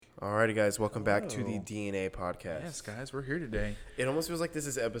Alrighty, guys, welcome back to the DNA podcast. Yes, guys, we're here today. It almost feels like this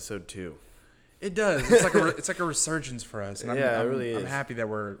is episode 2. It does. It's like a resurgence for us. And It really is. I'm happy that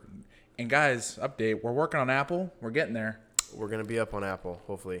we're. And guys, update: we're working on Apple. We're getting there. We're gonna be up on Apple,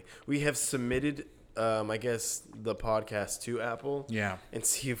 hopefully. We have submitted, I guess, the podcast to Apple. Yeah. And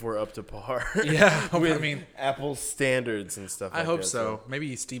see if we're up to par. Yeah. with I mean, Apple standards and stuff. I hope so.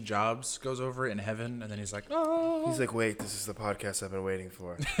 Maybe Steve Jobs goes over it in heaven, and then he's like, "Oh." He's like, "Wait, this is the podcast I've been waiting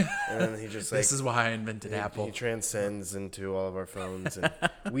for." And then he just like, "This is why I invented Apple." He transcends into all of our phones, and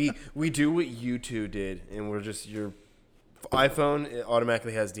we do what you two did, and we're just your iPhone. It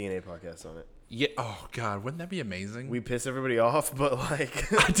automatically has DNA podcast on it. Yeah. Oh God, wouldn't that be amazing? We piss everybody off, but like,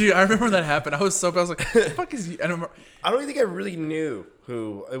 Dude, I remember that happened. I was so bad. I was like, "What the fuck is?" I don't remember. I don't think I really knew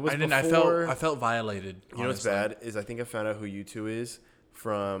who it was. I didn't. Before, I felt violated. You know what's bad is I think I found out who you two is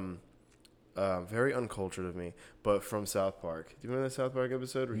from. Very uncultured of me, but from South Park. Do you remember that South Park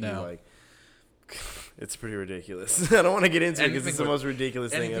episode where he like? It's pretty ridiculous. I don't want to get into it because it's the most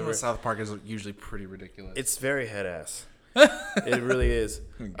ridiculous thing ever. With South Park is usually pretty ridiculous. It's very head ass. It really is.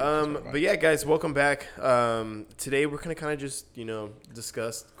 But yeah, guys, welcome back. Today we're gonna kind of just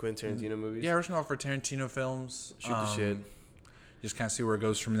discuss Quentin Tarantino movies. Yeah, we're just going for Tarantino films. Shoot the shit. Just kind of see where it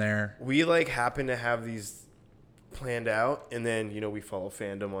goes from there. We happen to have these planned out, and then we follow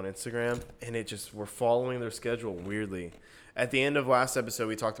fandom on Instagram, and we're following their schedule weirdly. At the end of last episode,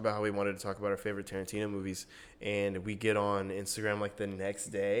 we talked about how we wanted to talk about our favorite Tarantino movies, and we get on Instagram the next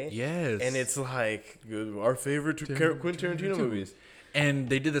day. Yes. And it's like our favorite Quentin Tarantino movies. And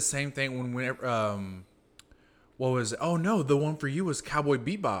they did the same thing when what was it? Oh no, the one for you was Cowboy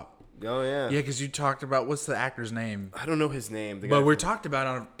Bebop. Oh yeah. Yeah, because you talked about what's the actor's name? I don't know his name. But we talked about it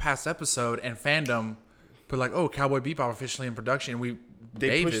on a past episode, and fandom put Cowboy Bebop officially in production.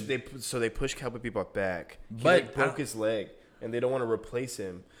 They pushed Cowboy Bebop back. He broke his leg, and they don't want to replace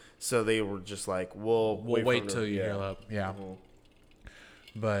him. So they were just like, we'll wait till you heal up. Yeah. Mm-hmm.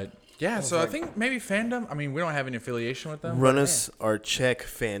 But yeah, I think maybe fandom. I mean, we don't have any affiliation with them. Run us our check,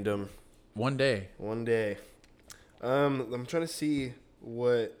 fandom. One day. I'm trying to see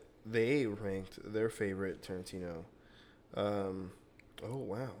what they ranked their favorite Tarantino. Oh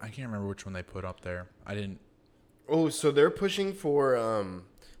wow. I can't remember which one they put up there. I didn't. Oh, so they're pushing for.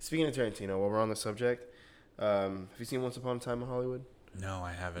 Speaking of Tarantino, while we're on the subject, have you seen Once Upon a Time in Hollywood? No,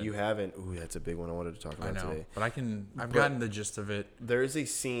 I haven't. You haven't? Ooh, that's a big one I wanted to talk about today. But I've gotten the gist of it. There is a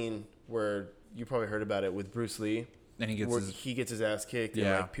scene where you probably heard about it with Bruce Lee. And he gets his ass kicked.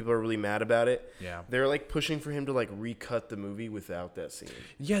 Yeah. And people are really mad about it. Yeah. They're pushing for him to recut the movie without that scene.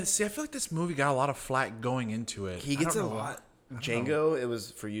 Yeah. See, I feel like this movie got a lot of flack going into it. He gets a lot. Django, it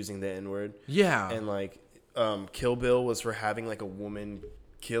was for using the N-word. Yeah. And Kill Bill was for having a woman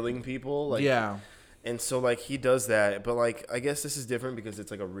killing people. Yeah. And so he does that, but I guess this is different because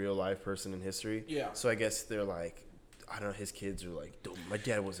it's a real live person in history. Yeah. So I guess they're I don't know, his kids are my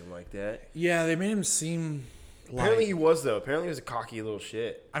dad wasn't like that. Yeah, they made him seem Apparently he was though. Apparently he was a cocky little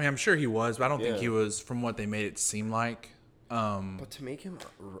shit. I mean, I'm sure he was, but I don't think he was from what they made it seem like. But to make him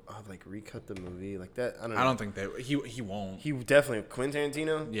recut the movie like that, I don't know. I don't think he won't. He definitely Quentin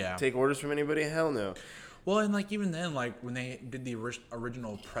Tarantino. Yeah. Take orders from anybody? Hell no. Well, and even then, when they did the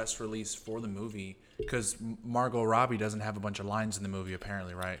original press release for the movie, because Margot Robbie doesn't have a bunch of lines in the movie,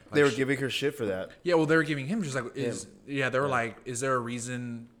 apparently, right? They were giving her shit for that. Yeah, well, they were giving him just they were is there a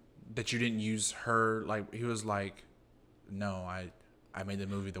reason that you didn't use her? He was like, no, I made the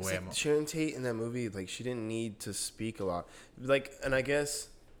movie the way I'm. Sharon Tate in that movie, she didn't need to speak a lot. And I guess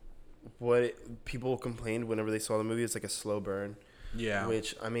what people complained whenever they saw the movie, it's a slow burn. Yeah.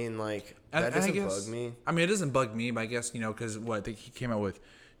 Which, I mean, that doesn't bug me. I mean, it doesn't bug me, but I guess, because he came out with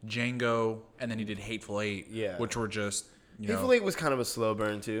Django, and then he did Hateful Eight. Yeah. Which were just, Hateful Eight was kind of a slow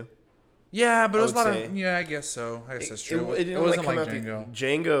burn, too. Yeah, but it was a lot of... Yeah, I guess so. I guess that's true. It wasn't like Django.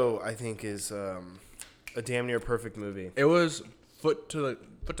 Django, I think, is a damn near perfect movie. It was foot to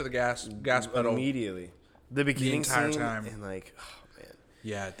the gas pedal. Immediately. The beginning the entire scene time. And,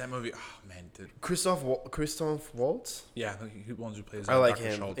 yeah, that movie. Oh man, dude. Christoph Waltz. Yeah, he wants to play. I like Dr.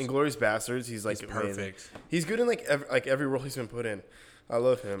 him. Schultz. Inglourious Bastards. He's perfect. He's good in every role he's been put in. I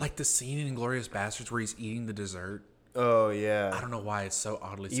love him. The scene in Inglourious Bastards where he's eating the dessert. Oh yeah. I don't know why it's so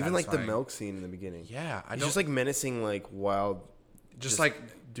oddly even satisfying. the milk scene in the beginning. Yeah, He's just menacing, wild. Just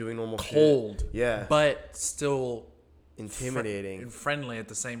doing normal cold. Shit. Yeah. But still intimidating and friendly at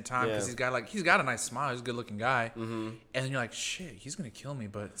the same time because he's got a nice smile. He's a good looking guy. Mm-hmm. And then you're like, shit, he's gonna kill me,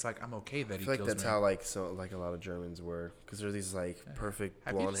 but it's I'm okay that he kills me. That's how a lot of Germans were, because they're these perfect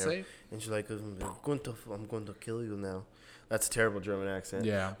blonde hair, and she's like, I'm going to kill you now. That's a terrible German accent.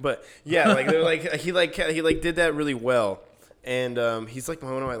 Yeah. But yeah, they're he did that really well. And he's like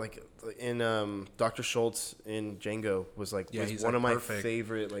one of my like in Dr. Schultz in Django was like he's one like of my perfect.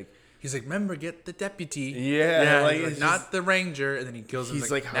 favorite like. He's like, remember, get the deputy. Yeah, like, he's it's not just- the ranger, and then he kills him.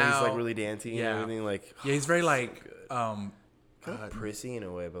 He's like how now, he's like really dancing yeah. and everything like. Yeah, he's very like kind of prissy in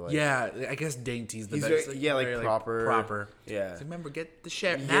a way, but like yeah, I guess dainty's the he's best. very, yeah, like very, proper. proper. Yeah. He's like, remember, get the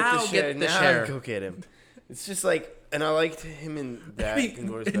sheriff. Get Now the get sheriff. the Now sheriff. go get him. It's just like, and I liked him in that.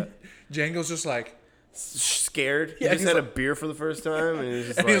 Inglourious Basterds. Django's just like, Scared. He Yeah, just he's had a like- beer for the first time, and he's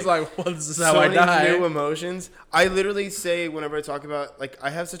just and like, he's like, well, this is how so I many die. new emotions. I literally say whenever I talk about like I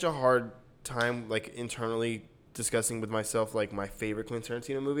have such a hard time like internally discussing with myself like my favorite Quentin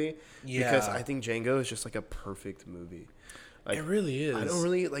Tarantino movie because Yeah. I think Django is just like a perfect movie. Like, It really is. I don't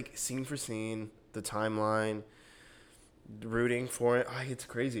really like scene for scene the timeline, rooting for it. It's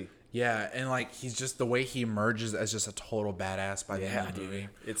crazy. Yeah, and like he's just the way he emerges as just a total badass by the end of the dude. movie.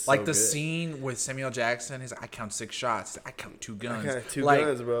 It's like so the good. scene with Samuel Jackson. He's like, I count 6 shots. I count 2 guns. got 2 like,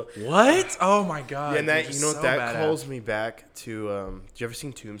 guns, bro. What? Oh my god. Yeah, and that dude, you know so that badass. calls me back to. Did you ever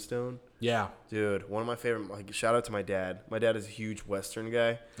seen Tombstone? Yeah. Dude, one of my favorite. Like, shout out to my dad. My dad is a huge Western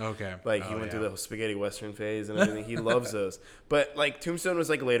guy. Okay. Like he went through the spaghetti Western phase and everything. He loves those. But like Tombstone was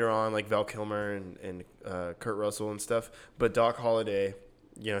like later on, like Val Kilmer and Kurt Russell and stuff. But Doc Holliday,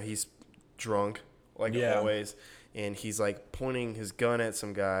 you know, he's drunk like Yeah. always, and he's like pointing his gun at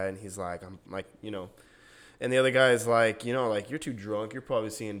some guy, and he's like, I'm like, you know, and the other guy is like, you know, like you're too drunk, you're probably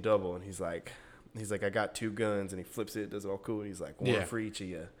seeing double, and he's like, I got 2 guns, and he flips it, does it all cool, and he's like, one Yeah. for each of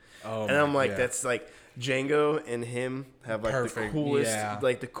you. Oh And I'm my- like, yeah. that's like Django and him have like Perfect, the coolest, yeah.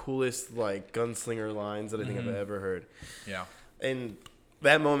 like the coolest like gunslinger lines that I think I've ever heard. Yeah. And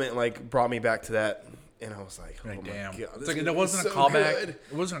that moment like brought me back to that, and I was like, oh Like, my damn. god, It's this like movie it wasn't a is so callback. good.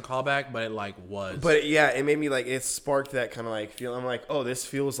 It wasn't a callback, but it like was. But yeah, it made me like it sparked that kind of like feel. I'm like, oh, this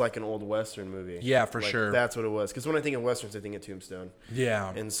feels like an old Western movie. Yeah, for Like, sure. That's what it was. Because when I think of Westerns, I think of Tombstone.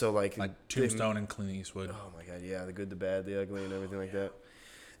 yeah. And so like Tombstone and Clint Eastwood. Oh my god, yeah, the good, the bad, the ugly, and everything like that.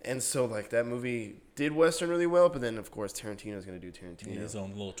 And so like that movie did Western really well, but then of course Tarantino's gonna do Tarantino. His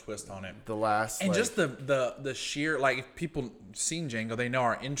own little twist on it. The last And like, just the sheer like if people seen Django, they know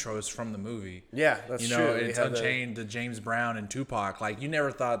our intros from the movie. yeah, that's You know, true. it's We had Unchained to James Brown and Tupac. Like you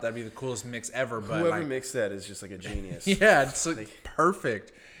never thought that'd be the coolest mix ever, but whoever like mixed that is just like a genius. yeah, it's like,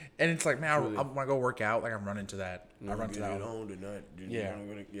 perfect. And it's like, man, Truly. I want to go work out. Like I'm running to that. I run to that. Get one. home tonight, dude. Yeah.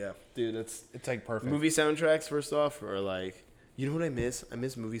 Yeah, dude, that's It's like perfect. movie soundtracks. First off, are like, you know what I miss? I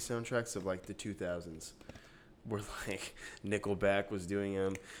miss movie soundtracks of like the 2000s, where like Nickelback was doing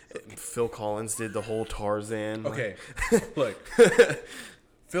them. Phil Collins did the whole Tarzan. Okay, look,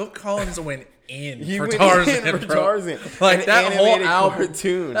 Phil Collins went in He for went Tarzan, in for bro. Tarzan. Like An that whole animated album,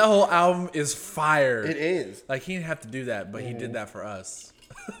 cartoon. that whole album is fire. It is. Like he didn't have to do that, but he did that for us.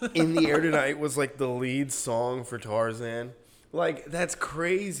 In the Air Tonight was like the lead song for Tarzan. Like that's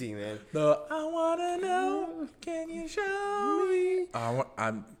crazy, man. The I wanna know, can you show me?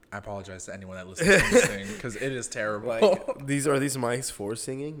 I apologize to anyone that listens to this thing because it is terrible. Like these mics for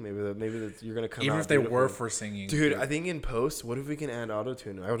singing. Maybe you're gonna come Even out if they beautiful. were for singing, Dude, I think in post, what if we can add auto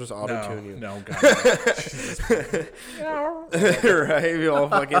tune? I'll just auto tune you. No, God, Right? Be all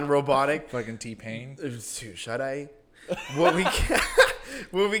fucking robotic. fucking T-Pain. Dude, should I? What we can?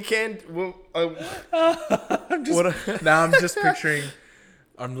 What we can? Now I'm just picturing.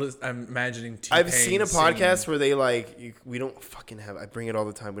 I'm imagining T-Pain. I've seen a podcast singing. where they like we don't fucking have. I bring it all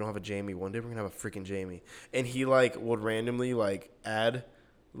the time. We don't have a Jamie. One day we're gonna have a freaking Jamie, and he like would randomly like add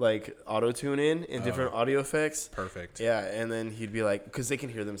like auto tune in different audio effects. Perfect. Yeah, and then he'd be like, because they can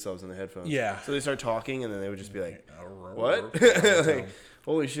hear themselves in the headphones. Yeah. So they start talking, and then they would just be like, "What? Like,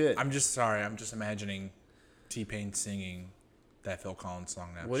 holy shit!" I'm just sorry. I'm just imagining T-Pain singing that Phil Collins song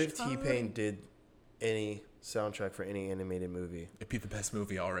now. What if T-Pain did any soundtrack for any animated movie? It'd be the best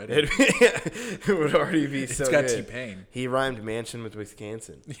movie already. It would already be so It's got good. T-Pain. He rhymed mansion with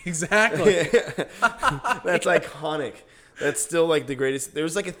Wisconsin. Exactly. That's iconic. That's still like the greatest. There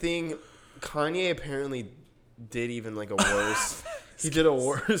was like a thing. Kanye apparently did even like a worse. He did a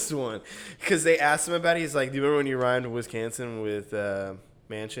worse one because they asked him about it. He's like, "Do you remember when you rhymed Wisconsin with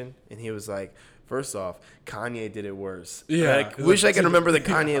mansion?" And he was like, "First off, Kanye did it worse." Yeah. I wish I could remember the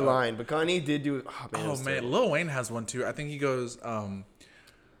Kanye line, but Kanye did do it. Oh man, it Oh was man, terrible. Lil Wayne has one too. I think he goes,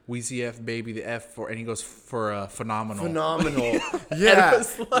 Weezy F baby the F for, and he goes for phenomenal. Phenomenal. Yeah,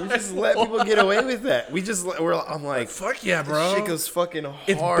 was we just let people get away with that. I'm like, Fuck yeah, this bro. shit goes fucking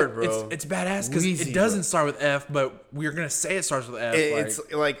It's hard, bro. It's badass because Weezy, it doesn't bro. start with F, but we're gonna say it starts with F. It's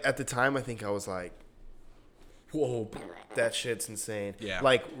like at the time, I think I was like, whoa. that shit's insane. Yeah.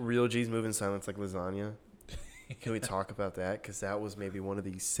 Like Real G's Move in Silence like lasagna. Can we talk about that? Because that was maybe one of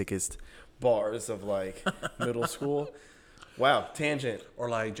the sickest bars of like middle school. Wow, tangent. Or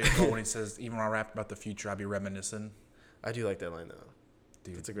like J. Cole when he says, even when I rap about the future, I'll be reminiscing. I do like that line though.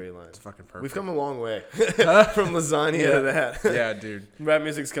 Dude, it's a great line. It's fucking perfect. We've come a long way from lasagna to that. Yeah, dude. Rap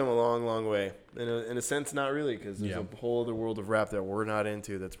music's come a long, long way. In a sense, not really, because there's Yeah. a whole other world of rap that we're not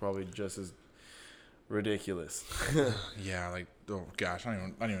into that's probably just as ridiculous. Yeah, like, oh gosh, I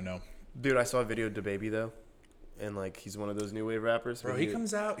don't even know. Dude, I saw a video of DaBaby though, and like he's one of those new wave rappers. Bro, he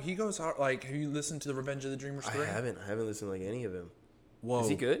goes out, like, have you listened to the Revenge of the Dreamers 3? I haven't listened to like any of him. Whoa. Is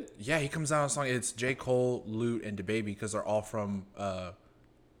he good? Yeah, he comes out on a song. It's J. Cole, Lute, and DaBaby because they're all from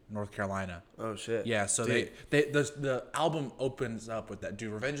North Carolina. Oh shit. Yeah, so Dude, the album opens up with that.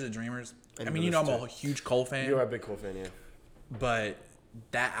 Dude, Revenge of the Dreamers. I mean, you know, I'm a huge Cole fan. You are a big Cole fan, yeah. But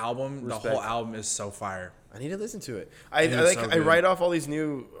that album, Respect. the whole album is so fire. I need to listen to it. I Dude, it's so I good. write off all these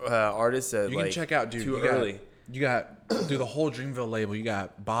new artists that You like can check out, dude. too you early. You got through the whole Dreamville label. You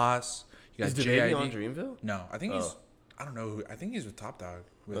got Boss. You got Is DaBaby JID. on Dreamville? No, I think he's. Oh. I don't know who. I think he's with Top Dog.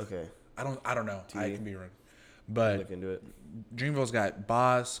 With, Okay. I don't know. I T. can be wrong. But Look into it. Dreamville's got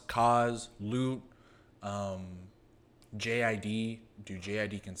Boss, Cause, Lute, JID. Dude,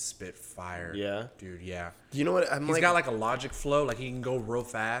 JID can spit fire. Yeah? Dude, yeah. You know what? He's got like a Logic flow, like he can go real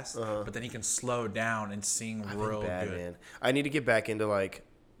fast, but then he can slow down and sing real bad, good. man. I need to get back into like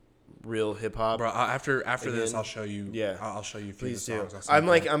real hip hop. Bro, after this, Again? I'll show you. Yeah. I'll show you a few Please of do. the songs. I'll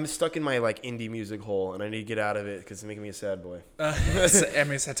send you. I'm stuck in my like indie music hole, and I need to get out of it because it's making me a sad boy. I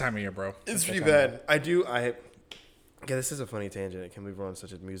mean, it's that time of year, bro. It's that pretty time of year. bad. Yeah, this is a funny tangent. I can't believe we're on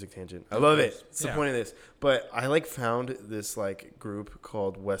such a music tangent. I love it. It's the point of this. But I like found this like group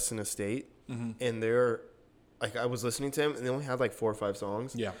called Weston Estate, and they're like I was listening to them, and they only had like 4 or 5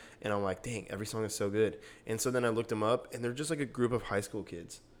 songs. Yeah. And I'm like, dang, every song is so good. And so then I looked them up, and they're just like a group of high school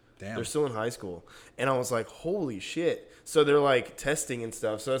kids. Damn. They're still in high school, and I was like, holy shit. So they're like testing and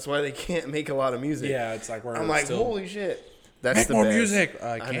stuff. So that's why they can't make a lot of music. Yeah, it's like we're I'm like, still holy shit. That's make the more best. music.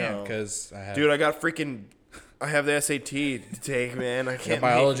 I know. can't because I have Dude, I have the SAT to take, man. I can't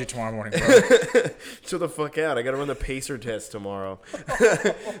biology tomorrow morning, bro. chill the fuck out. I got to run the PACER test tomorrow.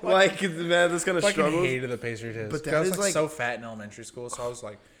 Like, man, that's kind of I fucking struggle. hated the pastry test. But I that was is like like- so fat in elementary school, so I was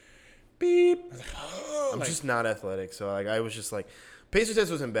like, beep. I was like, I'm like, just not athletic, so like I was just like, PACER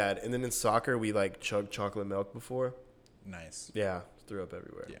test wasn't bad. And then in soccer, we like chugged chocolate milk before. nice. Yeah, threw up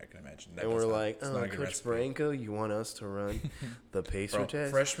everywhere. Yeah, I can imagine. That And does we're not- like, it's not a good Coach recipe. Branco, you want us to run the PACER Bro,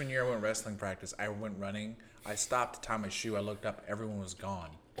 test? freshman year, I went wrestling practice. I went running. I stopped to tie my shoe. I looked up. Everyone was gone.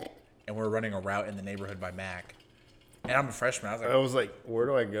 And we were running a route in the neighborhood by Mac. And I'm a freshman. I was like, I was like, where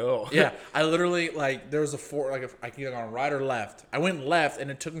do I go? yeah. I literally, like, there was I could either go on right or left. I went left, and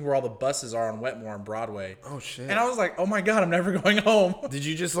it took me where all the buses are on Wetmore and Broadway. Oh, shit. And I was like, oh, my God, I'm never going home. Did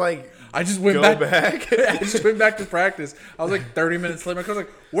you just like I just went go back. back? I just went back to practice. I was like 30 minutes late. My coach was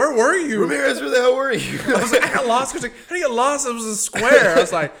like, where were you? Ramirez, where the hell were you? I was like, I got lost. He was like, how do you get lost? It was a square. I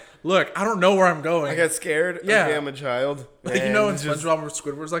was like, look, I don't know where I'm going. I got scared. Yeah. Okay, I'm a child. Like, you know, in And just- SpongeBob, where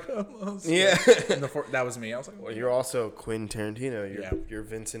Squidward's like, oh, Yeah. and that was me. I was like, Well, you're also Quentin Tarantino. Yeah. You're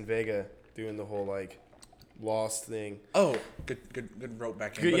Vincent Vega doing the whole like Lost thing. oh, good rope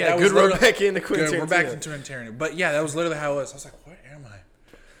back in. Good, But yeah, that was good rope literally- back into Quentin Good, Tarantino. we're back into Tarantino. But yeah, that was literally how it was. I was like, what am I?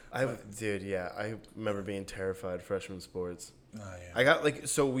 Dude, yeah, I remember being terrified freshman sports. Oh, yeah. I got like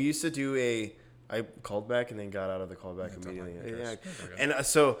so we used to do I called back and then got out of the callback immediately. like Yeah, this. Okay. and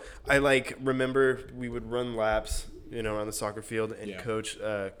so I like remember we would run laps, around the soccer field, and Yeah. Coach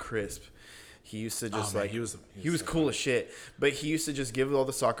Crisp, he used to just man, like he was so cool as shit, but he used to just give all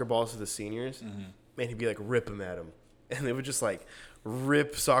the soccer balls to the seniors, Mm-hmm. and he'd be like rip them at them, and they would just like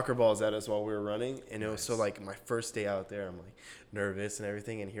rip soccer balls at us while we were running, and it was so like my first day out there, I'm like nervous and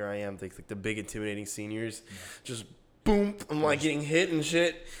everything, and here I am like the big intimidating seniors, just boom, I'm like getting hit and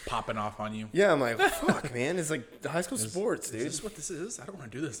shit. Popping off on you. Yeah, I'm like, fuck, man. It's like high school sports, Is dude. this what this is? I don't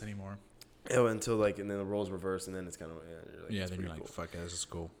want to do this anymore. Oh, until like, and then the roles reverse, and then it's kind of you're like, Yeah, it's then you're pretty like, cool. fuck, this is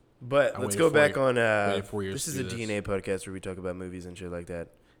cool. But I let's waited go 4 back years- on. waited 4 years This to is do a this. DNA podcast where we talk about movies and shit like that,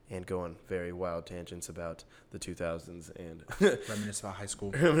 and go on very wild tangents about the 2000s and Reminisce about high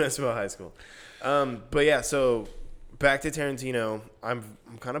school. reminisce about high school. But yeah, so back to Tarantino. I'm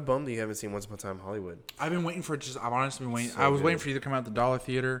kind of bummed that you haven't seen Once Upon a Time in Hollywood. I've been waiting for it. I've honestly been waiting. So I was waiting good. for you to come out the Dollar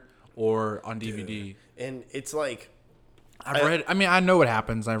Theater or on DVD. And it's like I've read. I mean, I know what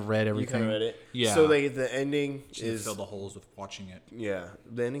happens. I've read you everything. kind of read it. Yeah. So the ending Just need to is fill the holes with watching it. yeah,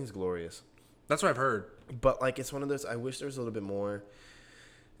 the ending's glorious. That's what I've heard. But like it's one of those. I wish there was a little bit more.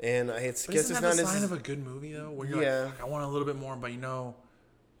 And But guess isn't it's that not the sign as of a good movie though? Where you're Yeah. like, I want a little bit more, but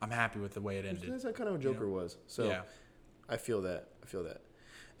I'm happy with the way it ended. that's kind of what Joker was. So Yeah. I feel that.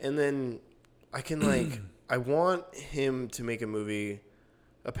 And then I can like I want him to make a movie.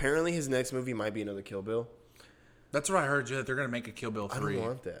 Apparently his next movie might be another Kill Bill. That's what I heard. That they're gonna make a Kill Bill 3. I don't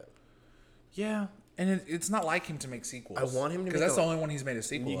want that. Yeah, and it's not like him to make sequels. I want him to, because that's the only one he's made a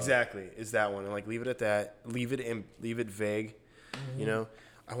sequel. Exactly, is that one, and like leave it at that. Leave it vague. You know,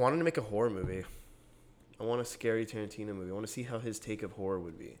 I want him to make a horror movie. I want a scary Tarantino movie. I want to see how his take of horror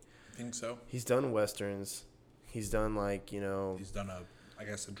would be. I think so. He's done westerns. He's done like He's done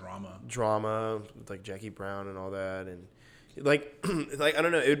a drama. Drama with like Jackie Brown and all that, and like like I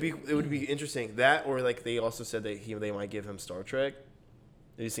don't know. It would be interesting that, or like they also said that they might give him Star Trek.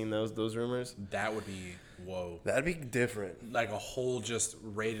 Have you seen those rumors? That would be whoa. That'd be different. Like a whole just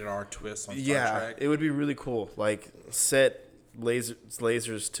rated R twist on Star Trek. It would be really cool. Like set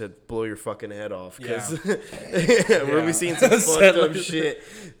lasers to blow your fucking head off, because we'll be seeing some fucked up shit.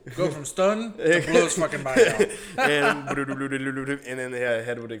 Go from stun to blow his fucking body out. and then the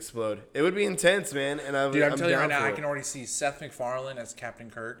head would explode. It would be intense, man. And I'm telling you right now, I it. can already see Seth MacFarlane as Captain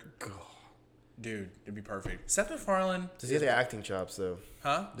Kirk. Dude, it'd be perfect. Seth MacFarlane. Does he have the acting chops though?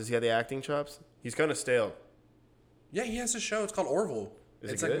 Huh? Does he have the acting chops? He's kind of stale. Yeah, he has a show. It's called Orville.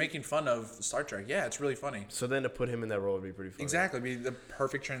 It's like making fun of Star Trek. Yeah, it's really funny. So then to put him in that role would be pretty funny. Exactly, it'd be the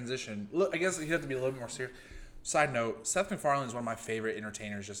perfect transition. Look, I guess he'd have to be a little bit more serious. Side note: Seth MacFarlane is one of my favorite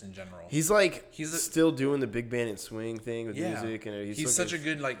entertainers, just in general. He's still doing the big band and swing thing with music, and he's such a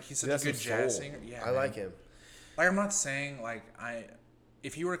good jazz singer. Yeah, I like him. Like, I'm not saying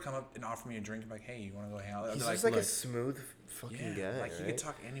if he were to come up and offer me a drink, I'm like, hey, you want to go hang out? I'd He's be just like a smooth fucking guy. Like, he could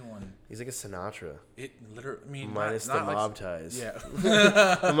talk to anyone. He's like a Sinatra. It literally, I mean, minus not the mob ties.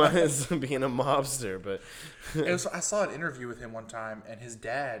 Yeah. Minus being a mobster, but I saw an interview with him one time, and his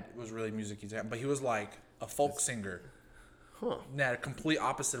dad was really music, but he was like a folk singer. Huh. Nah, complete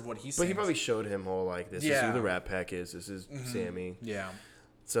opposite of what he sings. But he probably showed him all like, this is who the Rat Pack is. This is Sammy. Yeah.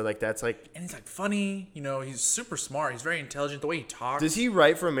 So like that's like, and he's like funny, he's super smart. He's very intelligent. The way he talks. Does he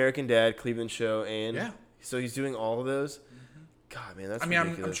write for American Dad, Cleveland Show, and yeah? So he's doing all of those. God, man, that's.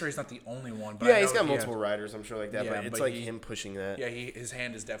 I'm sure he's not the only one. But yeah, he's got multiple writers. I'm sure like that, but it's like him pushing that. Yeah, his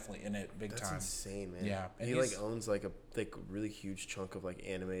hand is definitely in it big time. That's insane, man. Yeah, and he like owns like a really huge chunk of like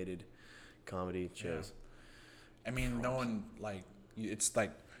animated comedy shows. Yeah. I mean, no one it's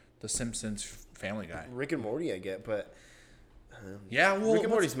like The Simpsons, Family Guy, Rick and Morty. I get, but. Yeah, well, Rick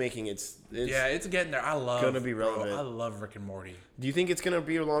and Morty's making it's getting there. I love gonna be relevant. I love Rick and Morty. Do you think it's gonna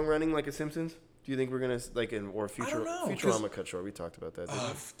be long running like a Simpsons? Do you think we're gonna or Futurama cut short? We talked about that.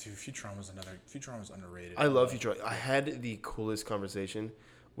 Dude, Futurama's underrated. I love Futurama. I had the coolest conversation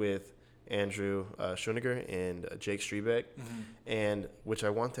with Andrew Schoeniger and Jake Strebeck, and which I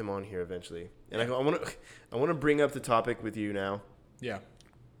want them on here eventually. And I want to bring up the topic with you now. Yeah.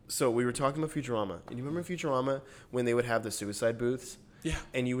 So we were talking about Futurama. And you remember Futurama when they would have the suicide booths? Yeah.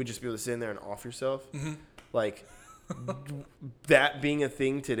 And you would just be able to sit in there and off yourself? Mm-hmm. Like, that being a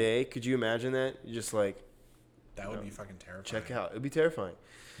thing today, could you imagine that? You're just like... That would be fucking terrifying. Check out. It would be terrifying.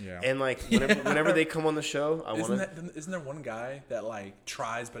 Yeah. And, like, whenever they come on the show, Isn't there one guy that, like,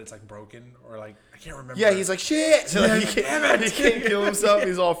 tries, but it's, like, broken? Or, like, I can't remember. Yeah, he's like, shit! So, like, he can't kill himself.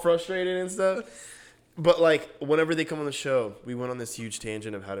 He's all frustrated and stuff. But, like, whenever they come on the show, we went on this huge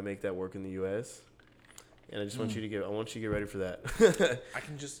tangent of how to make that work in the U.S. And I just want you to get ready for that. I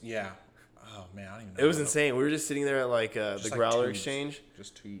can just, oh, man, I don't even know. It was insane. We were just sitting there at, like, the Growler tubes. Exchange.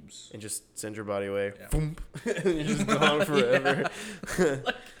 Just tubes. And just send your body away. Yeah. Boom. And you're just gone forever.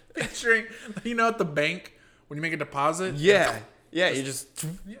 Like, picturing, at the bank, when you make a deposit. Yeah. Yeah, you just...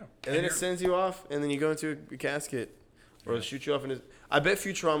 Yeah. And then it sends you off, and then you go into a casket. Or it'll shoot you off in his... I bet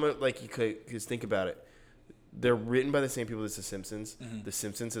Futurama, like, you could just think about it. They're written by the same people as The Simpsons. Mm-hmm. The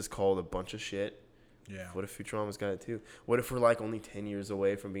Simpsons is called a bunch of shit. Yeah. What if Futurama's got it too? What if we're, like, only 10 years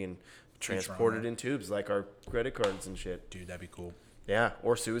away from being transported in tubes, like our credit cards and shit? Dude, that'd be cool. Yeah,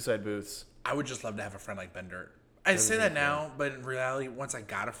 or suicide booths. I would just love to have a friend like Bender. I say that now, but in reality, once I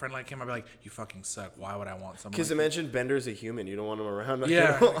got a friend like him, I'd be like, you fucking suck. Why would I want someone Because imagine Bender's a human. You don't want him around.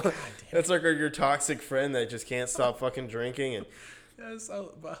 Yeah. God That's like your toxic friend that just can't stop fucking drinking. And yes,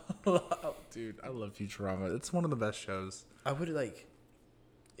 dude, I love Futurama. It's one of the best shows. I would like...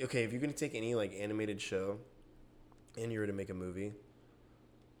 Okay, if you're going to take any, like, animated show and you were to make a movie,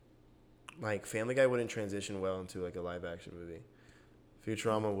 like, Family Guy wouldn't transition well into, like, a live-action movie.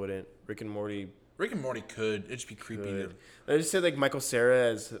 Futurama wouldn't. Rick and Morty could. It'd just be creepy. could. I just said, like, Michael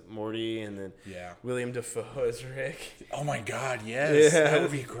Cera as Morty and then William Dafoe as Rick. Oh, my God, yes. Yeah. That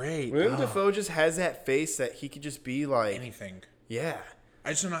would be great. William Dafoe just has that face that he could just be, like... Anything. Yeah. I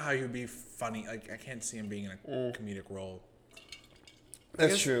just don't know how he would be funny. Like, I can't see him being in a comedic role.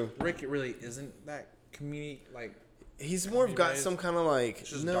 That's true. Rick really isn't that comedic, like... He's more of got some kind of, like... It's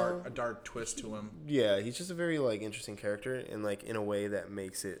just a dark twist to him. Yeah, he's just a very, like, interesting character and, like, in a way that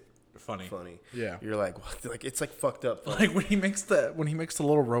makes it funny. Yeah. You're like, what? Like, it's like fucked up funny. Like when he makes the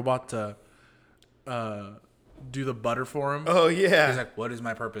little robot to do the butter for him. Oh yeah. He's like, what is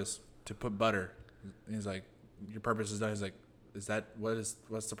my purpose? To put butter. And he's like, your purpose is done. He's like,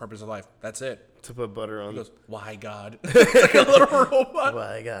 what's the purpose of life? That's it. To put butter on. He goes, why God? It's like a little robot.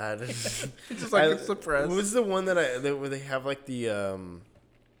 Why God? It's just like suppressed. What was the one where they have like the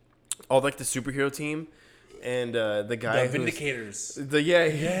all like the superhero team and the guy The Vindicators.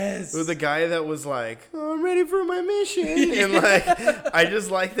 Yes. It was the guy that was like, oh, I'm ready for my mission. And like I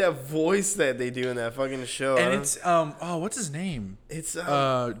just like that voice that they do in that fucking show. And it's what's his name? It's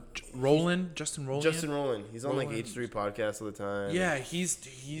Roland, Justin Roland. Justin Roland. He's on like H3 podcasts all the time. Yeah, he's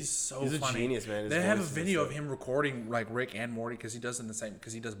so He's funny. a genius, man. His They have a voice is video of insane. him recording like Rick and Morty because he does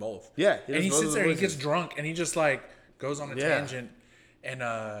he does both. Yeah, and he does both sits of there, the he gets voices. drunk, and he just like goes on a Yeah. tangent,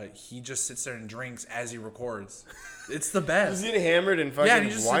 and he just sits there and drinks as he records. It's the best. He's getting hammered and fucking. Yeah, and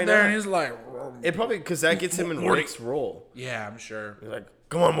he just why sits there not? and he's like, It probably because that gets him in Morty. Rick's role. yeah, I'm sure. He's like,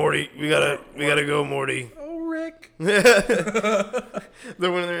 come on, Morty, we gotta go, Morty. Oh, Rick.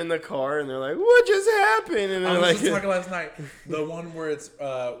 Then when they're in the car and they're like, what just happened? And I they're was like, just talking last night. The one where it's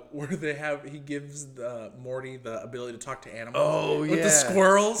where he gives Morty the ability to talk to animals. Oh, with yeah. the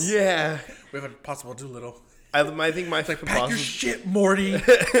squirrels. yeah. We have a possible Doolittle. I think my Like, pack your shit, Morty.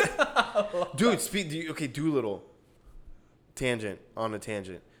 Dude, Doolittle. Tangent on a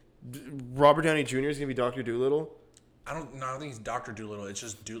tangent. Robert Downey Jr. is gonna be Dr. Doolittle. I don't think he's Dr. Doolittle. It's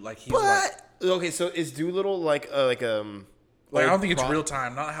just he's But okay, so is Doolittle like I don't think it's real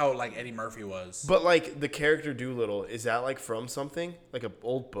time. Not how like Eddie Murphy was. But like the character Doolittle, is that like from something like an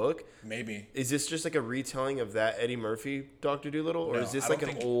old book? Maybe. Is this just like a retelling of that Eddie Murphy Dr. Doolittle, or No, is this I like don't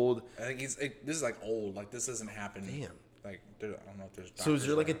an think- old? I think this is like old. Like this doesn't happen. Damn. Like I don't know if there's. So is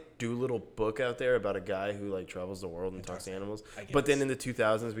there like a doctors Doolittle book out there about a guy who like travels the world and talks to animals? I But then guess. in the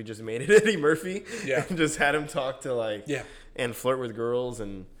 2000s, we just made it Eddie Murphy. Yeah. And just had him talk to like. Yeah. And flirt with girls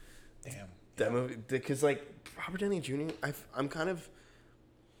and Damn. that movie because like Robert Downey Jr. I'm kind of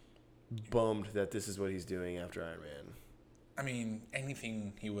bummed that this is what he's doing after Iron Man. I mean,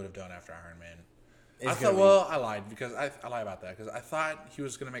 anything he would have done after Iron Man. It's I lied because I lied about that because I thought he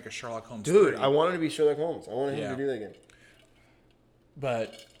was gonna make a Sherlock Holmes. Dude, 3, I wanted to be Sherlock Holmes. I wanted him Yeah. to do that again.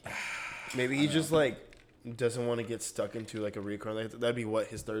 but Maybe he just like doesn't want to get stuck into like a recurring. Like, that'd be what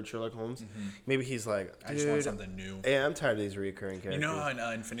his third Sherlock Holmes. Maybe he's like, I just want dude, something new. hey, I'm tired of these recurring characters. You know how in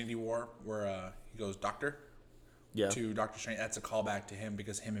Infinity War where he goes Doctor yeah. to Doctor Strange? That's a callback to him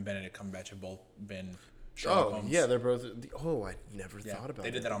because him and Benedict Cumberbatch have both been Sherlock Holmes. yeah, they're both. Oh, I never Yeah, thought about. they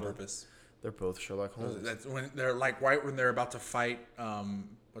did that on They're- purpose. They're both Sherlock Holmes. That's when they're like right when they're about to fight.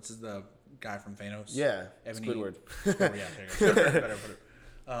 The guy from Thanos? Yeah, Ebony- Squidward. Squidward, yeah, there you go. Better put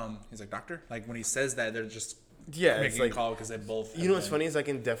it. He's like Doctor. Like when he says that, they're just Yeah, it's making like a call because they both. you know what's funny is I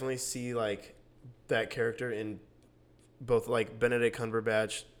can definitely see like that character in both like Benedict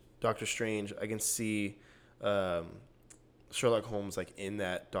Cumberbatch, Doctor Strange. I can see Sherlock Holmes like in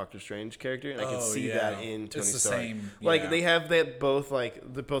that Doctor Strange character, and I can Oh, see yeah. that in Tony It's the Stark. same, Like yeah. they have that both like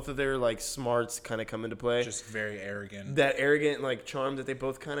both of their like smarts kind of come into play. Just very arrogant. That arrogant like charm that they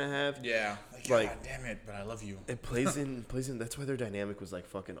both kind of have. Yeah. Like- God damn it, but I love you. It plays in. That's why their dynamic was like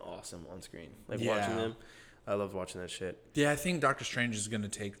fucking awesome on screen. Like Yeah. watching them, I loved watching that shit. Yeah, I think Doctor Strange is gonna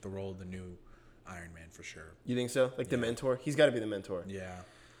take the role of the new Iron Man for sure. You think so? Like the mentor? He's got to be the mentor. Yeah.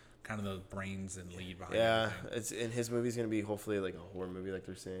 Kind of the brains and lead behind Yeah, everything. it's in his movie's gonna be hopefully like a horror movie, like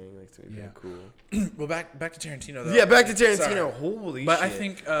they're saying. Like it's gonna be Yeah. cool. Well, back to Tarantino though. Yeah, back to Tarantino. Sorry. Holy But shit! I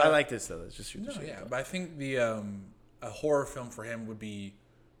think, I like this though. Let's just shoot the No, shit. yeah, but I think the a horror film for him would be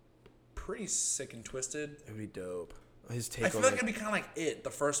pretty sick and twisted. It'd be dope. His take I on feel like like, it'd be kind of like It, the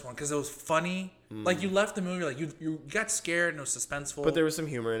first one, because it was funny. Like you left the movie, like you got scared and it was suspenseful. but there was some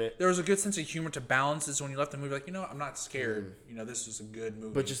humor in it. There was a good sense of humor to balance it. So when you left the movie, like I'm not scared. This was a good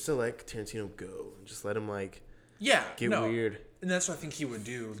movie. But just to let Tarantino go and just let him like yeah, get weird. and that's what I think he would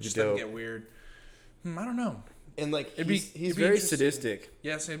do. Just dope. let him get weird. I don't know. And like It'd be- he's it'd be very interesting. sadistic.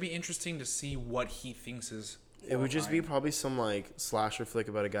 Yeah, so it'd be interesting to see what he thinks is. It would just be horrifying. probably some like slasher flick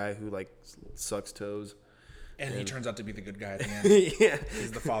about a guy who like sucks toes. And he turns out to be the good guy at the end. Yeah.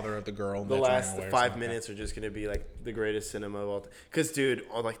 He's the father of the girl. The that's running last away or 5 something like minutes are just gonna be like the greatest cinema of all. Because dude,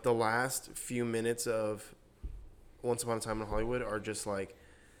 like the last few minutes of Once Upon a Time in Hollywood are just like,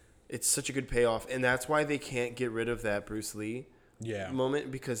 it's such a good payoff, and that's why they can't get rid of that Bruce Lee that. Yeah.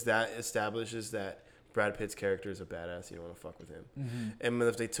 moment, because that establishes that Brad Pitt's character is a badass. You don't want to fuck with him. Mm-hmm. And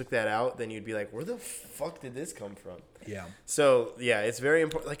if they took that out, then you'd be like, where the fuck did this come from? Yeah. So yeah, it's very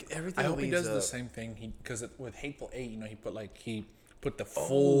important. Like everything. I hope he leads does the up. same thing. Because with Hateful Eight, he put he put the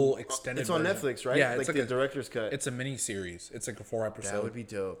full extended. It's on version. Netflix, right? Yeah, like the director's cut. It's a mini series. It's like a 4 episode. That would be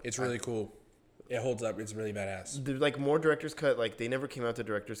dope. It's really cool. It holds up. It's really badass. Like more director's cut. Like they never came out the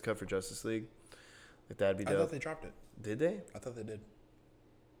director's cut for Justice League. Like that'd be dope. I thought they dropped it. Did they? I thought they did.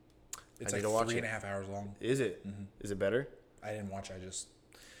 It's I like need to watch 3.5 hours long. Is it? Mm-hmm. Is it better? I didn't watch.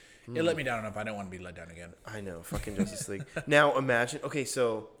 It let me down enough. I didn't want to be let down again. I know, fucking Justice League. Now imagine. Okay,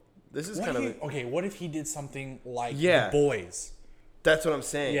 so this is kind of. Okay, what if he did something like Yeah. The Boys? That's what I'm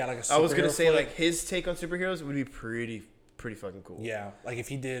saying. Yeah, like a I was gonna superhero say flick. like his take on superheroes would be pretty fucking cool. Yeah, like if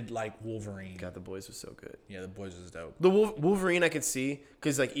he did like Wolverine. God, the Boys was so good. Yeah, The Boys is dope. The Wolverine I could see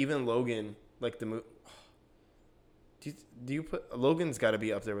because like even Logan, like the movie. Do you put Logan's got to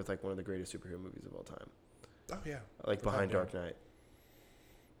be up there with like one of the greatest superhero movies of all time? Oh yeah, Like behind Dark Knight.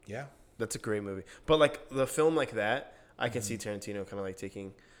 Yeah, That's a great movie. But like the film like that, I can see Tarantino kind of like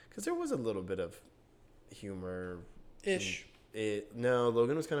taking because there was a little bit of humor. ish. No,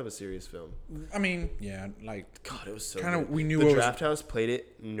 Logan was kind of a serious film. I mean, yeah, like God, it was so kind of. good. We knew The what was Draft House played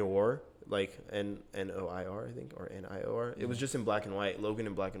it Noir, like Noir, I think, or Nior. It was just in black and white. Logan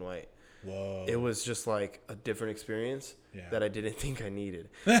in black and white. Whoa. It was just like a different experience Yeah. that I didn't think I needed.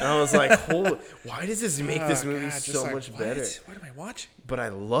 And I was like, holy, why does this make this movie God, just so like, much what? better? What am I watching? But I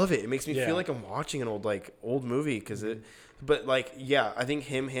love it. It makes me Yeah. feel like I'm watching an old movie because it. But like, yeah, I think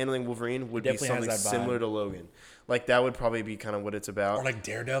him handling Wolverine would Definitely be has something that similar vibe. to Logan. Like that would probably be kind of what it's about. Or like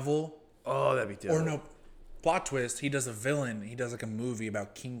Daredevil. Oh, that'd be dope. Or no, plot twist. He does a villain. He does like a movie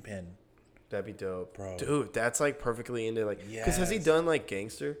about Kingpin. That'd be dope, Bro. Dude, that's like perfectly into like. Because has he Yes. done like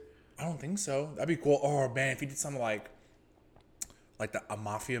gangster? I don't think so. That'd be cool. Oh man, if he did something like a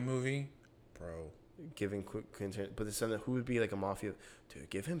mafia movie, bro. Giving Quentin, but it's something who would be like a mafia dude?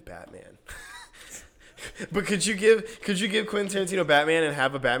 Give him Batman. But could you give Quentin Tarantino Batman and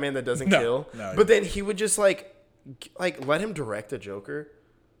have a Batman that doesn't No, kill? no. But then he would just like let him direct a Joker.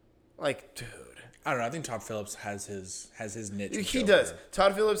 Like, dude, I don't know. I think Todd Phillips has his niche. with he Joker. does.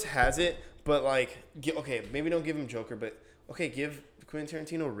 Todd Phillips has it, but like, okay, maybe don't give him Joker, but okay, give Quentin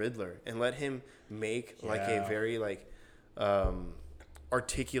Tarantino Riddler and let him make like a Yeah. very like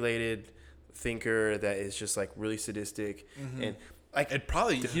articulated thinker that is just like really sadistic and like It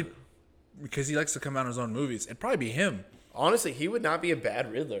probably because he likes to come out in his own movies. It'd probably be him. honestly, he would not be a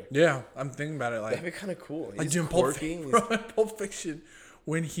bad Riddler. Yeah, I'm thinking about it That'd like be kind of cool. like He's doing quirky. Pulp Fiction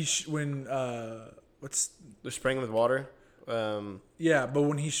when what's They're spraying him with water. yeah, but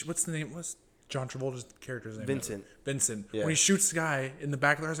when what's the name? What's John Travolta's character's name? Vincent. Vincent. Yeah. When he shoots the guy in the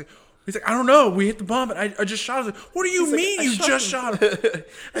back of the house, he's like, I don't know. We hit the bomb, and I just shot him. I was like, what do you mean "I you shot just him." shot him?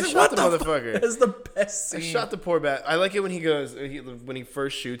 I He's shot like, the "What fuck?" motherfucker. That's the best I scene. shot the poor bat. I like it when he goes when he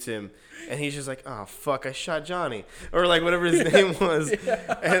first shoots him, and he's just like, "Oh fuck, I shot Johnny," or like whatever his name was,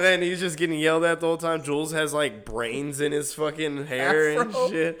 and then he's just getting yelled at the whole time. Jules has like brains in his fucking hair Afro.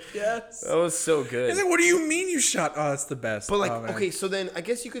 and shit. Yes. That was so good. He's like, what do you mean you shot? Oh, that's the best. But like, Oh, man. okay, so then I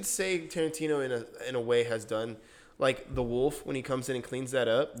guess you could say Tarantino in a way has done like The Wolf when he comes in and cleans that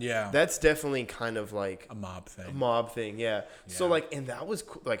up. Yeah. that's definitely kind of like a mob thing. mob thing, yeah. So Yeah. like, and that was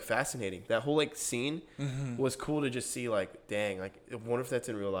like fascinating. That whole like scene Mm-hmm. was cool to just see. Like, dang, like, I wonder if that's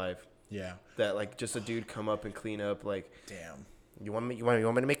in real life. Yeah. That like just a dude come up and clean up. Like, Damn. you want me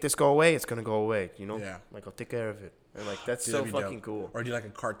to make this go away? It's gonna go away. You know? Yeah. Like, I'll take care of it. And like, that's Dude, so that'd be fucking dope. cool. Or do like a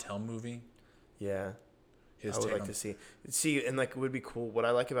cartel movie? Yeah. His I would take like on- to see, and like it would be cool. What I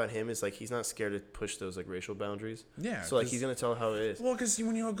like about him is like he's not scared to push those like racial boundaries. Yeah, So like 'cause- he's gonna tell how it is. Well, because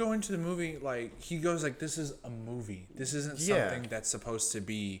when you go into the movie, like he goes like, "This is a movie. This isn't Yeah. something that's supposed to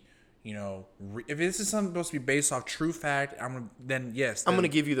be, you know, if this is something supposed to be based off true fact, then yes, I'm then- gonna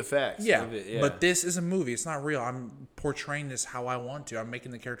give you the facts. yeah, of it, yeah. But this is a movie. It's not real. I'm portraying this how I want to. I'm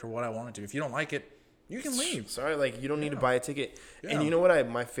making the character what I want it to. If you don't like it, you can leave. sorry, like you don't need to buy a ticket. Yeah. And you know what?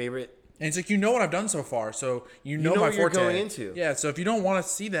 My favorite. And it's like, you know what I've done so far, so you know my what you're forte. going into. Yeah, so if you don't want to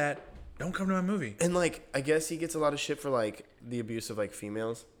see that, don't come to my movie. And like I guess he gets a lot of shit for like the abuse of like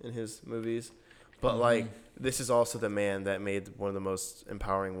females in his movies. But like this is also the man that made one of the most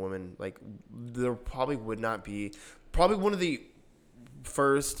empowering women. Like there probably would not be one of the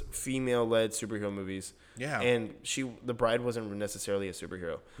first female led superhero movies. Yeah. And the bride wasn't necessarily a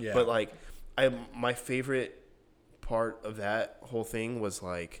superhero. Yeah. But like my favorite part of that whole thing was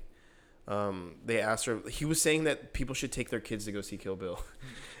like they asked her, he was saying that people should take their kids to go see Kill Bill.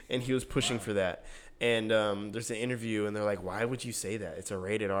 And he was pushing for that. And there's an interview, and they're like, why would you say that? It's a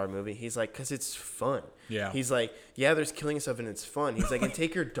rated R movie. He's like, because it's fun. Yeah. He's like, yeah, there's killing stuff, and it's fun. He's like, and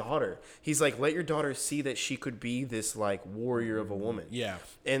take your daughter. He's like, let your daughter see that she could be this, like, warrior of a woman. Yeah.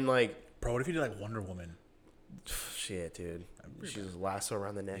 And, like, Bro, what if you did like Wonder Woman? shit, dude. She just lasso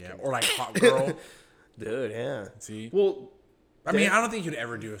around the neck. Yeah. and- Or like Hot Girl. Dude, yeah. See? Well, I mean, I don't think he'd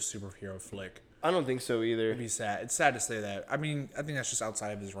ever do a superhero flick. I don't think so either. It'd be sad. It's sad to say that. I mean, I think that's just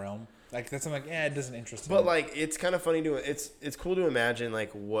outside of his realm. Like that's something like, it doesn't interest him. But like, it's kind of funny to it's cool to imagine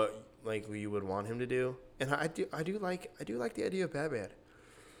like what like you would want him to do, and I do like the idea of Batman,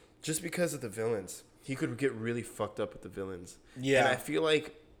 just because of the villains. He could get really fucked up with the villains. Yeah, and I feel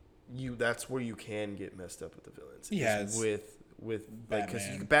like that's where you can get messed up with the villains. Yeah, with like because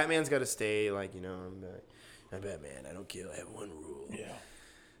Batman's got to stay like I'm Batman. I don't kill. I have one rule.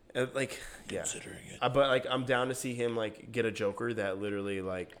 Yeah. Like Considering it. But like I'm down to see him like get a Joker that literally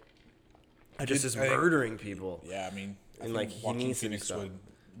like just is murdering people. Yeah, I mean, and like he needs Phoenix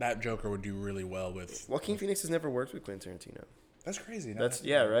that Joker would do really well with. Joaquin Phoenix has never worked with Quentin Tarantino. That's crazy. That's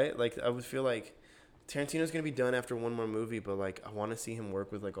right. Like I would feel like Tarantino's gonna be done after one more movie, but like I want to see him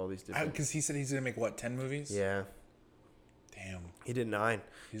work with like all these different. Because he said he's gonna make 10 movies. Yeah. Damn. He did 9.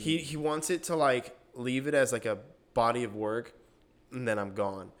 He wants it to like leave it as like a body of work, and then I'm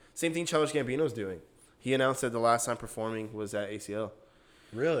gone. Same thing Childish Gambino's doing. He announced that the last time performing was at ACL.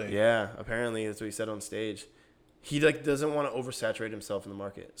 Really? Yeah, apparently that's what he said on stage. He like doesn't want to oversaturate himself in the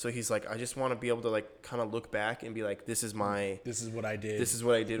market. So he's like, I just want to be able to like kind of look back and be like, this is what I did. This is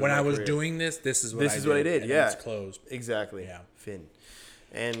what I did when I was doing this. This is what I did. Yeah, it's closed. Exactly. Yeah, Finn.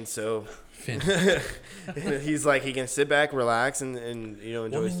 And so Finn. he's like, he can sit back, relax, and enjoy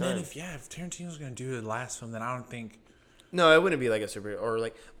his time. Then if Tarantino's gonna do the last film, then I don't think. No, it wouldn't be like a super or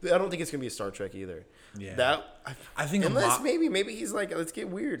like. I don't think it's gonna be a Star Trek either. Yeah. I think unless maybe he's like, let's get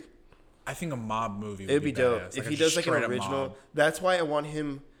weird. I think a mob movie would It'd be dope badass. if he does like an original. Mob. That's why I want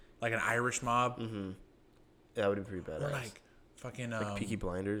him like an Irish mob. Mm-hmm. That would be pretty badass. Or like fucking like Peaky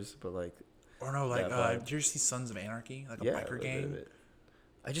Blinders, but like. Or no, like did you ever see Sons of Anarchy? Like a biker gang.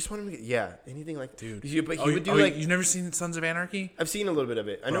 I just want him to get anything like dude. But he would do like you've never seen Sons of Anarchy? I've seen a little bit of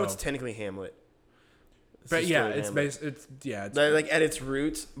it. I know it's technically Hamlet. But yeah, it's like at its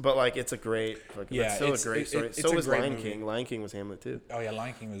roots, but like it's a great fucking it's still a great story. So was Lion King. Lion King was Hamlet too. Oh yeah,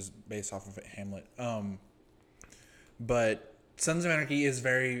 Lion King was based off of Hamlet. But Sons of Anarchy is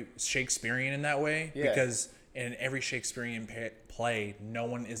very Shakespearean in that way because in every Shakespearean play,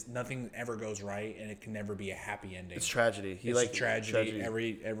 nothing ever goes right, and it can never be a happy ending. It's tragedy. It's a tragedy.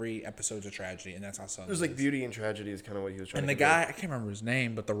 Every episode's a tragedy, and that's how Sons. There's like beauty and tragedy is kind of what he was trying. And the guy, I can't remember his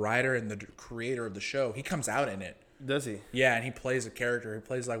name, but the writer and the creator of the show, he comes out in it. Does he? Yeah, and he plays a character. He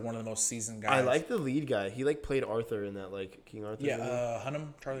plays like one of the most seasoned guys. I like the lead guy. He like played Arthur in that like King Arthur. Yeah,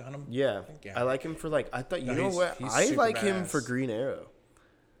 Charlie Hunnam. Yeah. I like him for like I thought I like him for Green Arrow.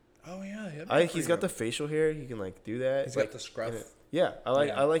 Oh yeah, he's got the facial hair. He can like do that. He's got the scruff. Yeah,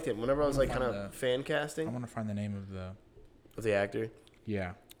 I liked him. Whenever I was like kind of fan casting, I want to find the name of the actor.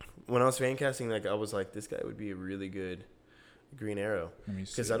 Yeah. When I was fan casting, like I was like, this guy would be a really good Green Arrow.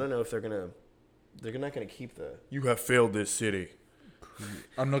 Because I don't know if they're not gonna keep the. You have failed this city.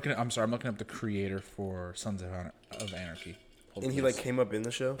 I'm looking up the creator for Sons of Anarchy. And he like came up in the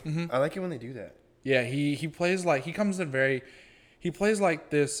show. Mm-hmm. I like it when they do that. Yeah, he plays like he plays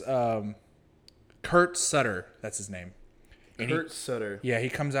like this Kurt Sutter, that's his name. And Kurt Sutter. Yeah, he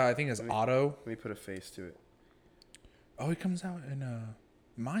comes out I think as Otto. Let me put a face to it. Oh, he comes out in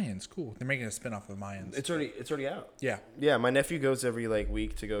Mayans. Cool. They're making a spin-off of Mayans. It's already out. Yeah. Yeah, my nephew goes every like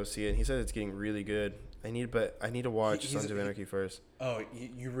week to go see it. And he says it's getting really good. I need to watch Sons of Anarchy first. Oh,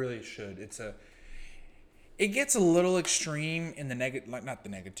 you really should. It gets a little extreme in the not the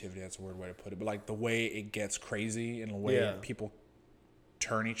negativity, that's a weird way to put it, but like the way it gets crazy and the way people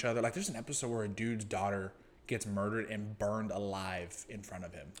turn each other. Like there's an episode where a dude's daughter gets murdered and burned alive in front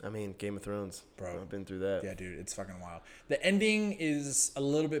of him. I mean, Game of Thrones. Bro. I've been through that. Yeah, dude, it's fucking wild. The ending is a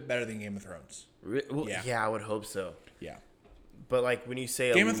little bit better than Game of Thrones. Well, yeah, I would hope so. Yeah. But like when you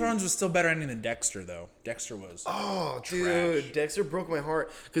say Game of Thrones was still better ending than Dexter, though. Dexter was trash. Dude, Dexter broke my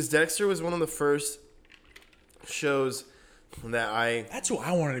heart because Dexter was one of the first shows that That's who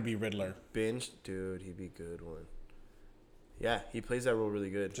I wanted to be Riddler. Binged. Dude, he'd be a good one. Yeah, he plays that role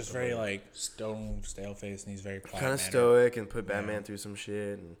really good. Just very like stone, stale face, and he's very quiet. Kind of stoic and put Batman through some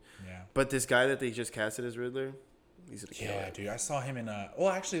shit. And, yeah. But this guy that they just casted as Riddler, he's gonna kill it. Dude, I saw him in well,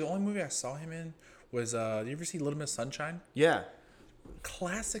 actually, the only movie I saw him in was did you ever see Little Miss Sunshine? Yeah.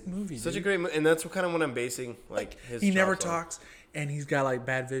 Classic movie. Such a great movie, and that's kind of what I'm basing like his. He never talks, and he's got like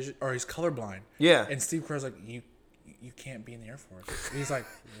bad vision, or he's colorblind. Yeah. And Steve Carell's like, you can't be in the Air Force. And he's like,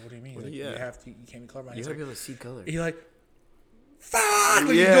 what do you mean? He's like, you can't be colorblind. You gotta be able to see color. He like, fuck!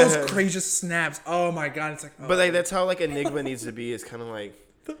 Like, he goes crazy, just snaps. Oh my god! It's like, but like that's how like Enigma needs to be. Is kind of like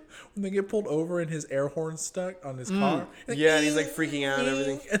when they get pulled over and his air horn stuck on his car. Like, yeah, and he's like freaking out and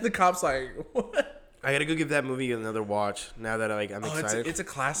everything. And the cop's like, what? I gotta go give that movie another watch now that I'm excited. It's a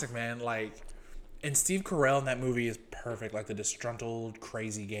classic, man. Like, And Steve Carell in that movie is perfect, like the disgruntled,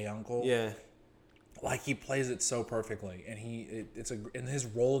 crazy gay uncle. Yeah. Like he plays it so perfectly, and in his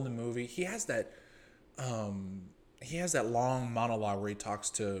role in the movie, he has that long monologue where he talks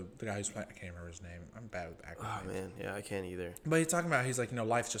to the guy who's playing. I can't remember his name. I'm bad with acting. Oh man, yeah, I can't either. But he's talking about, he's like,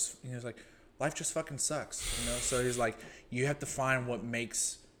 life just fucking sucks, So he's like, you have to find what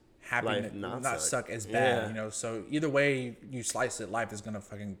makes happiness not suck as bad, So either way you slice it, life is gonna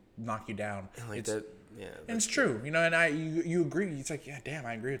fucking knock you down. Like that, yeah. And it's true, and you agree. It's like, yeah, damn,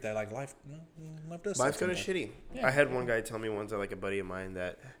 I agree with that. Like life does. Life's kind of shitty. Yeah. I had one guy tell me once, like a buddy of mine,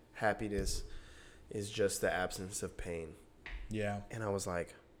 that happiness is just the absence of pain. Yeah. And I was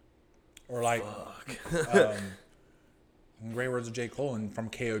like, or like, great words of J. Cole and from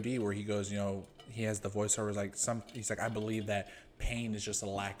KOD, where he goes, he has the voiceover like he's like, I believe that pain is just a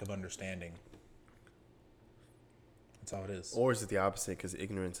lack of understanding. That's all it is. Or is it the opposite? Because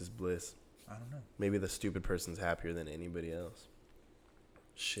ignorance is bliss. I don't know. Maybe the stupid person's happier than anybody else.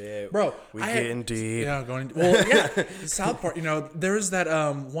 Shit, bro, we getting deep. Yeah, well, yeah. South Park. There's that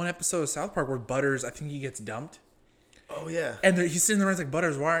one episode of South Park where Butters, I think he gets dumped. Oh yeah. And he's sitting there and he's like,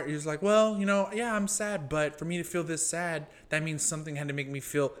 Butters, why? He's like, well, yeah, I'm sad, but for me to feel this sad, that means something had to make me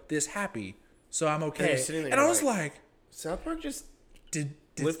feel this happy. So I'm okay. And I was like, South Park just did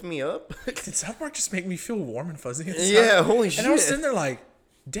lift me up. Did South Park just make me feel warm and fuzzy inside? Yeah, holy shit. And I was sitting there like,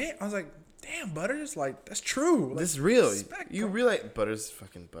 damn. I was like, damn, Butters, like, that's true. Like, this is real. Respect, you realize Butters,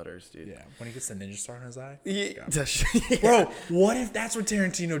 fucking Butters, dude. Yeah, when he gets the ninja star in his eye. Yeah. Bro, what if that's what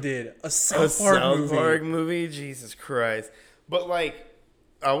Tarantino did? A South Park movie? Jesus Christ. But, like,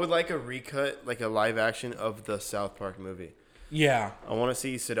 I would like a recut, like a live action of the South Park movie. Yeah. I want to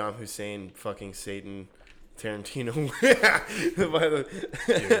see Saddam Hussein fucking Satan Tarantino. Dude,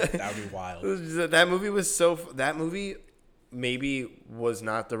 that would be wild. That movie was that movie maybe was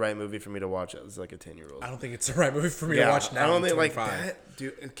not the right movie for me to watch as like a 10-year-old. I don't think it's the right movie for me to watch now. I don't think like that,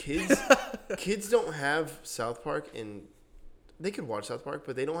 dude. Kids don't have South Park, and they could watch South Park,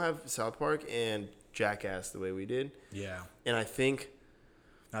 but they don't have South Park and Jackass the way we did. Yeah. And I think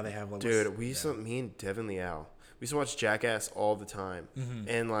now they have like, dude, me and Devin Leal, we used to watch Jackass all the time,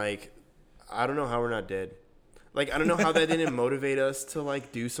 and like, I don't know how we're not dead. Like, I don't know how that didn't motivate us to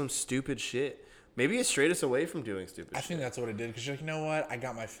like do some stupid shit. Maybe it strayed us away from doing stupid shit. I think that's what it did, because you're like, you know what? I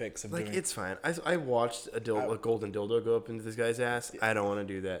got my fix of like, doing... it's fine. I watched a golden dildo go up into this guy's ass. I don't want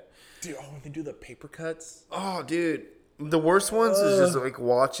to do that. Dude, when they do the paper cuts? Oh, dude. The worst ones is just like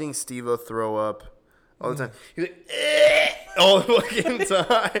watching Steve-O throw up all the time. He's like, all the fucking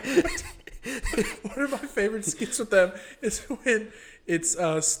time. One of my favorite skits with them is when it's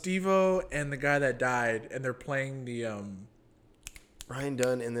Steve-O and the guy that died, and they're playing the... Ryan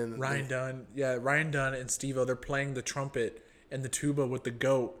Dunn Ryan Dunn and Steve-O, they're playing the trumpet and the tuba with the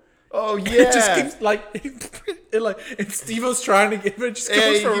goat. Oh yeah. It just keeps like, and Steve-O's trying to get it. Just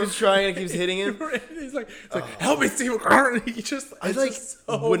goes he keeps trying and keeps hitting him. He's like, help me, Steve-O. He just, I like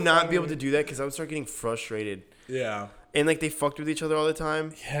so would not be able to do that because I would start getting frustrated. Yeah. And like they fucked with each other all the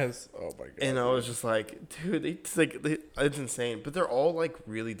time. Yes. Oh my god. And I was just like, dude, it's insane. But they're all like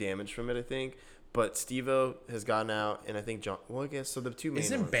really damaged from it, I think. But Steve-O has gotten out, and I think John. Well, I guess so. The two main.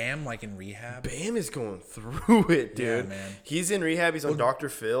 Isn't Bam like in rehab? Bam is going through it, dude. Yeah, man. He's in rehab. He's on Dr.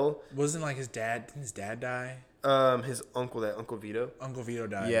 Phil. Wasn't like his dad? Didn't his dad die? His uncle, Uncle Vito. Uncle Vito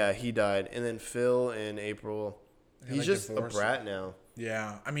died. Yeah, he died, and then Phil in April. He's like just divorced. A brat now.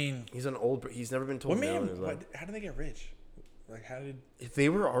 Yeah, I mean, he's an old. He's never been told no in his life. How did they get rich? Like, how did? If they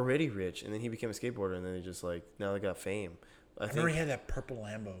were already rich, and then he became a skateboarder, and then they just like now they got fame. I remember he had that purple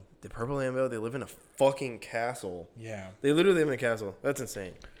Lambo. The purple Lambo. They live in a fucking castle. Yeah. They literally live in a castle. That's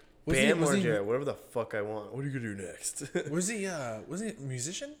insane. Bam or Jared, whatever the fuck I want. What are you gonna do next? Was he a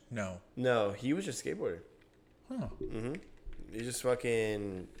musician? No. No, he was just a skateboarder. Huh. Mm-hmm. He just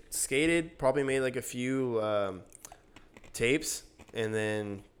fucking skated. Probably made like a few tapes, and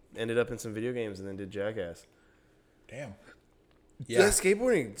then ended up in some video games, and then did Jackass. Damn. Yeah,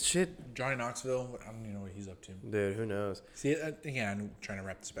 skateboarding shit. Johnny Knoxville, I don't even know what he's up to. Dude, who knows? See, again, I'm trying to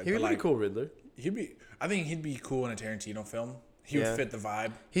wrap this back. He'd be cool, Riddler. I think he'd be cool in a Tarantino film. He would fit the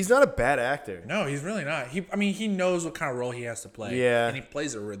vibe. He's not a bad actor. No, he's really not. He knows what kind of role he has to play. Yeah. And he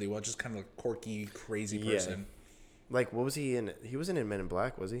plays it really well. Just kind of a quirky, crazy person. Like, what was he in? He wasn't in Men in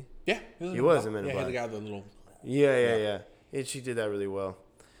Black, was he? Yeah. He was in Men in Black. Yeah, the guy with the little... Yeah. And she did that really well.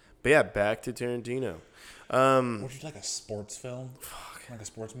 But yeah, back to Tarantino. Would you like a sports film? Fuck. Like a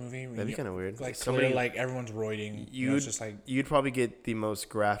sports movie? That'd be kind of weird. Like somebody, like everyone's roiding. It's just like... You'd probably get the most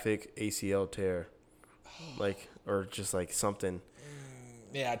graphic ACL tear. Like, or just like something.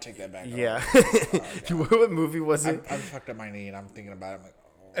 Yeah, I'd take that back. Yeah. What movie was it? I fucked up my knee and I'm thinking about it. I'm like,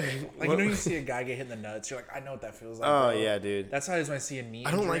 Like, you know, you see a guy get hit in the nuts. You're like, I know what that feels like. Oh, bro. yeah, dude. That's how it is when I see a knee I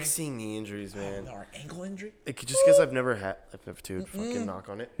injury. don't like seeing knee injuries, man. Or ankle injury? Just because I've never had, dude, fucking knock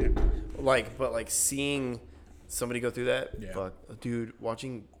on it. But seeing somebody go through that, fuck, dude,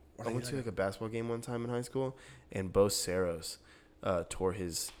 watching. I went to like a basketball game one time in high school, and Bo Saros tore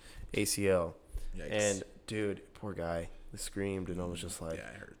his ACL. Yikes. And dude, poor guy, screamed, and I was just like, yeah,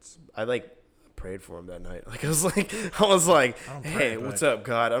 it hurts. I prayed for him that night. Like I was like, hey, what's up,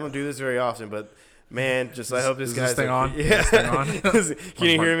 God? I don't do this very often, but man, I hope this guy's thing on. Yeah. Can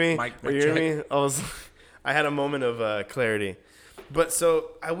you hear me? Mic you hear me? I had a moment of clarity. But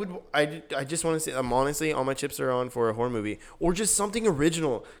so I just want to say, I'm honestly, all my chips are on for a horror movie or just something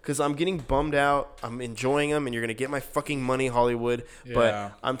original because I'm getting bummed out. I'm enjoying them, and you're gonna get my fucking money, Hollywood. Yeah.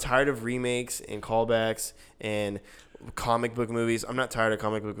 But I'm tired of remakes and callbacks and comic book movies. I'm not tired of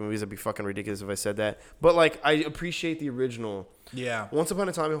comic book movies. That'd be fucking ridiculous if I said that. But like, I appreciate the original. Yeah. Once Upon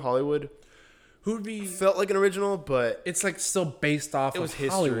a Time in Hollywood. Who would be felt like an original, but it's like still based off of history.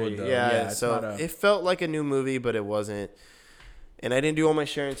 Hollywood, though. Yeah, so it felt like a new movie, but it wasn't. And I didn't do all my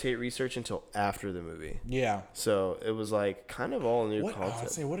Sharon Tate research until after the movie. Yeah. So it was like kind of all new concept.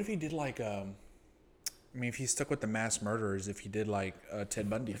 Honestly, what if he did like I mean, if he stuck with the mass murderers, if he did like a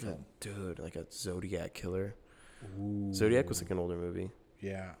Ted Bundy film, dude, like a Zodiac killer. Ooh. Zodiac was like an older movie.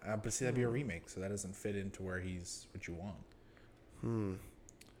 Yeah, but see, that'd be a remake, so that doesn't fit into where he's what you want.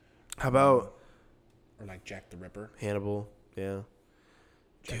 How about or like Jack the Ripper, Hannibal? Yeah,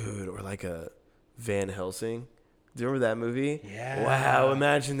 dude, or like a Van Helsing. Do you remember that movie? Yeah. Wow,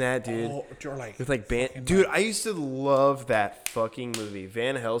 imagine that, dude. Oh, or like with like dude, I used to love that fucking movie,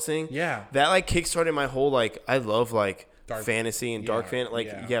 Van Helsing. Yeah. That like kickstarted my whole like I love like dark fantasy and dark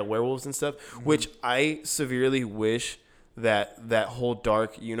werewolves and stuff, which I severely wish that whole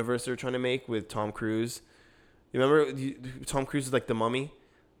dark universe they're trying to make with Tom Cruise. You remember Tom Cruise is like The Mummy,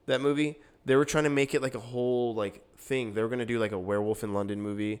 that movie? They were trying to make it like a whole like thing. They were going to do like a Werewolf in London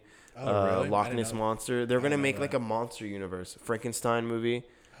movie. Oh, really? Loch Ness Monster. They're going to make like a monster universe. Frankenstein movie.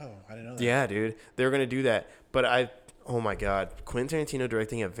 Oh, I didn't know that. Yeah, dude. They were going to do that. But oh my God. Quentin Tarantino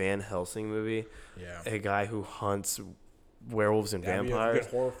directing a Van Helsing movie. Yeah. A guy who hunts werewolves and vampires. Be a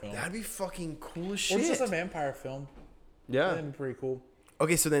good horror film. That'd be fucking cool as shit. Or just a vampire film. Yeah. That'd be pretty cool.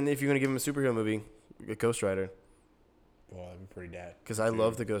 Okay, so then if you're going to give him a superhero movie, Ghost Rider. Well, that'd be pretty dad. Because I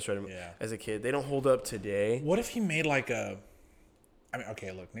love the Ghost Rider as a kid. They don't hold up today. What if he made like a... I mean,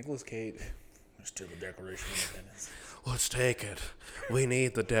 okay, look, Nicolas Cage... Let's do the Declaration of Independence. Let's take it. We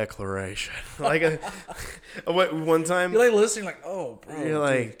need the Declaration. Like one time... You're like listening like, oh, bro, you're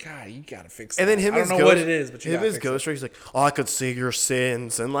like... Dude, God, you gotta fix that. And then him I don't know what it is, but you gotta fix it. Ghost Rider, he's like, oh, I could see your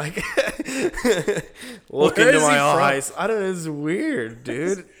sins. And like... look into my eyes. I don't know, it's weird,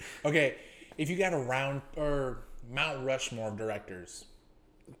 dude. Okay, if you got a Mount Rushmore of directors.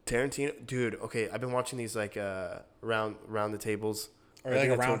 Tarantino, dude. Okay, I've been watching these like round the tables. Or like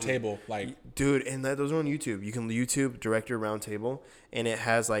a round table, like dude, and those are on YouTube. You can YouTube director round table, and it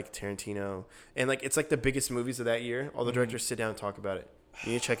has like Tarantino, and like it's like the biggest movies of that year. All the directors sit down and talk about it.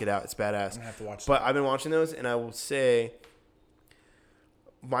 You need to check it out. It's badass. I'm gonna have to watch. But I've been watching those, and I will say,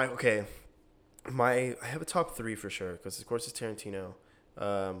 I have a top 3 for sure because of course it's Tarantino,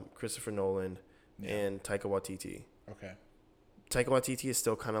 Christopher Nolan, and Taika Waititi. Okay. Taika Waititi is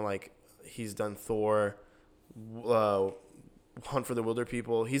still kind of like he's done Thor, Hunt for the Wilder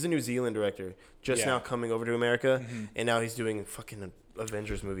People. He's a New Zealand director, just now coming over to America, and now he's doing fucking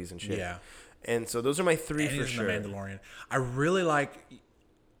Avengers movies and shit. Yeah, and so those are my 3 for sure. The Mandalorian. I really like.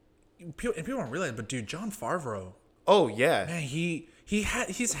 And people don't realize, but dude, Jon Favreau. Oh yeah, man,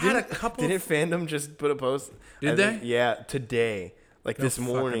 he's had a couple. Didn't Fandom just put a post? Did they? Yeah, today, like this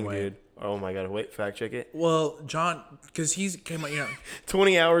morning, dude. Oh my God! Wait, fact check it. Well, John, because he's came out,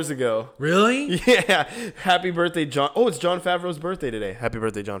 20 hours ago. Really? Yeah. Happy birthday, John. Oh, it's Jon Favreau's birthday today. Happy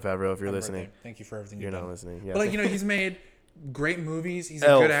birthday, Jon Favreau, if you're listening. Birthday. Thank you for everything you're not listening. Yeah. But he's made great movies. He's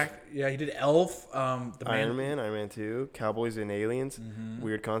Elf. A good actor. Yeah, he did Elf. Iron Man 2, Cowboys and Aliens. Mm-hmm.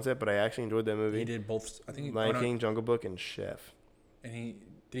 Weird concept, but I actually enjoyed that movie. He did both. I think Lion King, Jungle Book, and Chef. And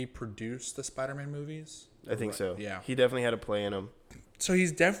did he produce the Spider-Man movies? I think so. Yeah. He definitely had a play in them. So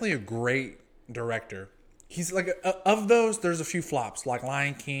he's definitely a great director. He's like of those. There's a few flops like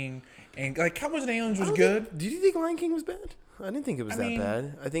Lion King and like Cowboys and Aliens was good. Did you think Lion King was bad? I didn't think it was that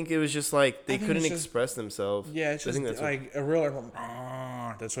bad. I think it was just like they couldn't express themselves. Yeah, it's just like a real.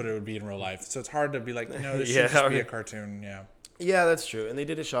 That's what it would be in real life. So it's hard to be like, this should just be a cartoon. Yeah. Yeah, that's true. And they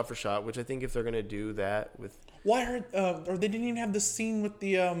did it shot for shot, which I think if they're gonna do that with. Well, I heard, or they didn't even have the scene with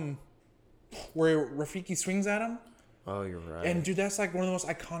the where Rafiki swings at him. Oh, you're right. And dude, that's like one of the most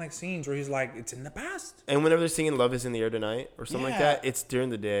iconic scenes where he's like, it's in the past. And whenever they're singing "Love Is in the Air Tonight" or something like that, it's during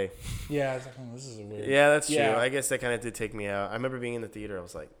the day. Yeah, it's like, this is a weird. Yeah, that's true. Yeah. I guess that kind of did take me out. I remember being in the theater. I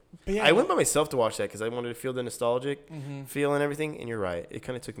was like, Yeah, I went by myself to watch that because I wanted to feel the nostalgic feel and everything. And you're right. It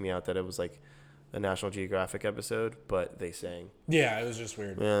kind of took me out that it was like a National Geographic episode, but they sang. Yeah, it was just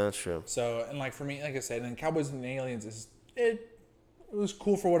weird. Yeah, that's true. So, and like for me, like I said, and Cowboys and Aliens it was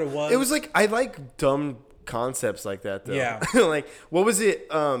cool for what it was. It was like, I like dumb concepts like that though. Yeah. Like, what was it?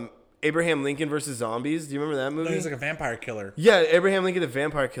 Abraham Lincoln versus Zombies. Do you remember that movie? He was like a vampire killer. Yeah, Abraham Lincoln the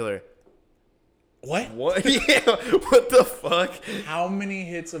vampire killer. What? What? Yeah. What the fuck? How many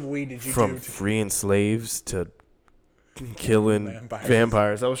hits of weed did you From do? freeing slaves to killing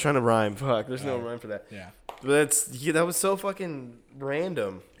vampires. I was trying to rhyme. Fuck, there's no rhyme for that. Yeah. But that was so fucking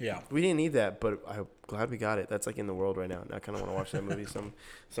random. Yeah. We didn't need that, but I'm glad we got it. That's like in the world right now. And I kind of want to watch that movie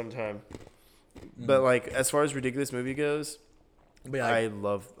sometime. But like, as far as ridiculous movie goes, But yeah, I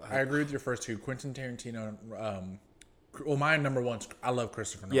I agree with your first two. Quentin Tarantino. Well, my number one's I love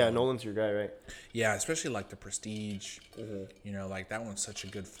Christopher Nolan. yeah, Nolan's your guy, right? Yeah, especially like The Prestige. You know, like that one's such a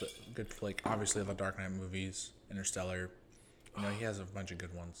good flick. Obviously, the Dark Knight movies, Interstellar. You know, he has a bunch of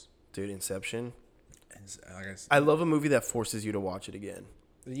good ones. Dude, Inception. And like I love a movie that forces you to watch it again.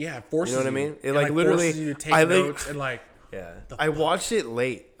 yeah, it forces You know what I mean? It and, like literally. forces you to take I notes and like. Yeah, I watched it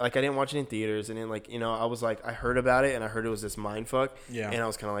late. Like I didn't watch it in theaters, and then like I was like I heard about it, and I heard it was this mind fuck. Yeah. And I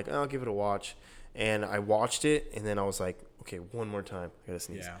was kind of like, oh, I'll give it a watch, and I watched it, and then I was like, okay, one more time, I gotta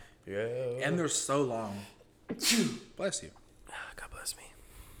sneeze. Yeah. Yeah. And they're so long. Bless you. God bless me.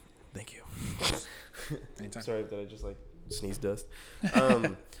 Thank you. Anytime. Sorry that I just like sneezed dust.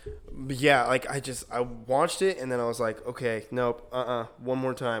 But yeah, like I watched it, and then I was like, okay, nope, one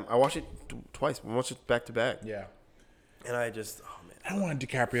more time. I watched it twice. I watched it back to back. Yeah. And I just, oh man, I wanted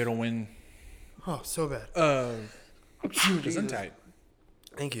DiCaprio to win. oh so bad. Gesundheit.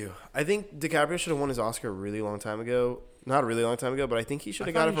 Thank you. I think DiCaprio should have won his Oscar a really long time ago. Not a really long time ago, but I think he should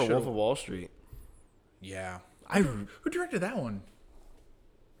have got it for Wolf of Wall Street. Yeah. Who directed that one?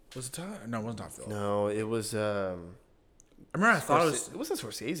 Was it Todd? No, it wasn't Todd Phillips. No, it was. I remember I thought it wasn't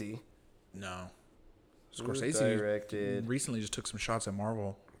Scorsese. No. Who Scorsese directed. recently just took some shots at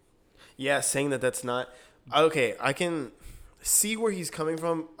Marvel. Yeah, saying that's not. Okay, I can see where he's coming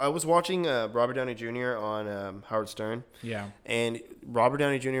from. I was watching Robert Downey Jr. on Howard Stern. Yeah. And Robert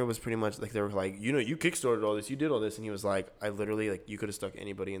Downey Jr. was pretty much like, they were like, you kickstarted all this, you did all this, and he was like, I literally, like, you could have stuck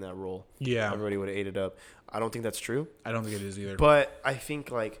anybody in that role. Yeah. Everybody would have ate it up. I don't think that's true. I don't think it is either. But I think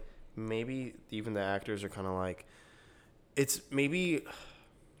like maybe even the actors are kind of like, it's maybe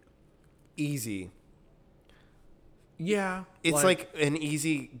easy. Yeah. It's like an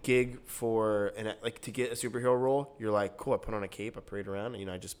easy gig for like to get a superhero role. You're like, cool, I put on a cape, I parade around,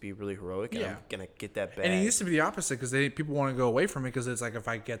 and I just be really heroic, and I'm gonna get that bag. And it used to be the opposite because people want to go away from it because it's like, if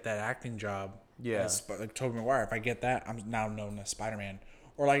I get that acting job, like Tobey Maguire, if I get that, I'm now known as Spider-Man.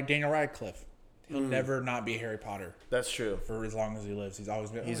 Or like Daniel Radcliffe, he'll never not be Harry Potter That's true. for as long as he lives. He's always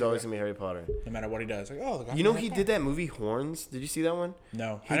Always gonna be Harry Potter. no matter what he does. Like, the guy He did that movie Horns. Did you see that one?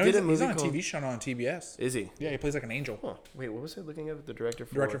 No, He I know did he's a on a movie TV show on TBS. Is he? Yeah, he plays like an angel. Huh. Wait, what was I looking at the director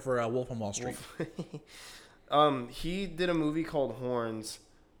for? Director for Wolf on Wall Street. He did a movie called Horns,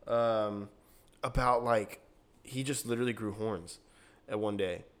 about like he just literally grew horns at one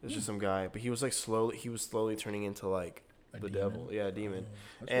day. It's just some guy, but he was slowly turning into like the devil. Yeah, a demon.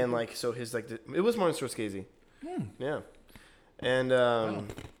 And like, so his like, it was Martin Scorsese. Yeah. And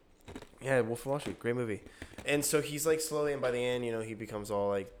yeah, Wolf of Wall Street, great movie. And so he's like slowly, and by the end, he becomes all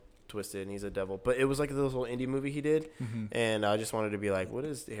like twisted and he's a devil. But it was like this little indie movie he did, and I just wanted to be like, what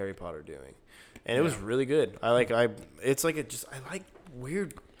is Harry Potter doing? And it was really good. I like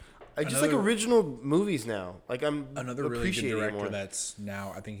weird. I just like original movies now. Like I'm another really good director that's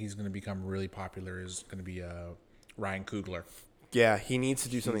now, I think he's going to become really popular, is going to be Ryan Coogler. Yeah, he needs to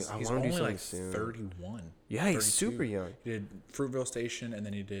do something. I He's want to do only something like soon. 31. Yeah, he's super young. He did Fruitvale Station, and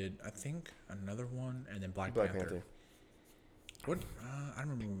then he did, I think, another one, and then Black Panther. What? I don't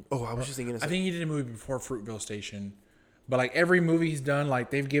remember. Oh, I was just thinking. I think he did a movie before Fruitvale Station, but like every movie he's done, like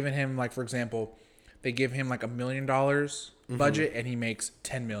they've given him, like for example, they give him like $1 million budget, and he makes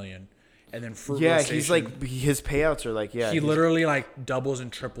 $10 million. And then Fruitvale Station, he's like, his payouts are like, he literally like doubles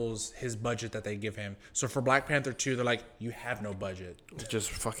and triples his budget that they give him. So for Black Panther 2, they're like, you have no budget. Just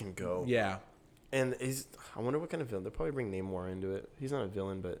fucking go. Yeah. And I wonder what kind of villain. They'll probably bring Namor into it. He's not a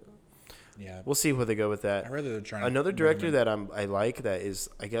villain, but yeah, we'll see where they go with that. I rather they're trying. Another director that I like that is,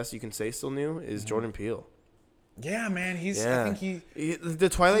 I guess you can say still new, is Jordan Peele. Yeah, man. I think the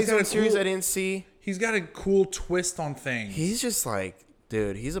Twilight Zone series I didn't see. He's got a cool twist on things. He's just like,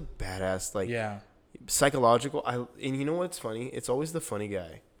 dude, he's a badass. Like, yeah. psychological. And you know what's funny? It's always the funny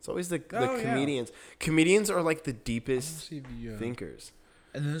guy. It's always the comedians. Yeah. Comedians are like the deepest thinkers.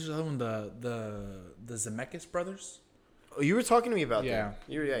 And then there's the other one, the Zemeckis brothers. Oh, you were talking to me about them.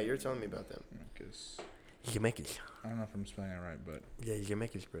 Yeah. You were telling me about them. Zemeckis. I don't know if I'm spelling it right, but Yeah,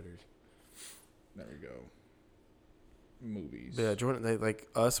 Zemeckis brothers. there we go. Movies. But yeah, Jordan, like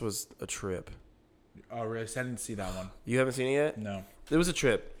Us was a trip. Oh, really? So I didn't see that one. You haven't seen it yet? No. It was a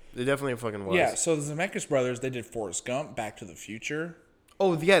trip. It definitely fucking was. Yeah, so the Zemeckis brothers, they did Forrest Gump, Back to the Future.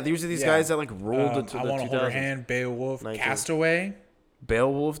 Oh, yeah. These are these guys that like rolled into I the Want to Hold Your 2000s. Hand, Beowulf, 19. Castaway,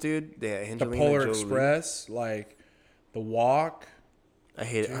 Beowulf, dude. Yeah, The Angelina Polar Jolie. Express, like The Walk. I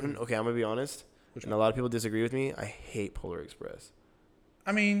hate it. Okay, I'm gonna be honest. And a lot of people disagree with me. I hate Polar Express.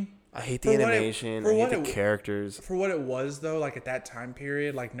 I mean, I hate the animation. I hate the characters. For what it was, though, like at that time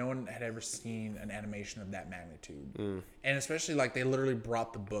period, like no one had ever seen an animation of that magnitude, and especially like they literally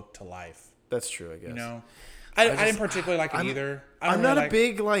brought the book to life. That's true, I guess. You know, I didn't particularly like it either. I'm not a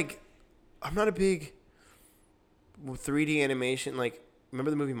big 3D animation. Like, remember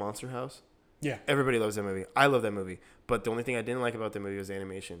the movie Monster House? Yeah. Everybody loves that movie. I love that movie. But the only thing I didn't like about the movie was the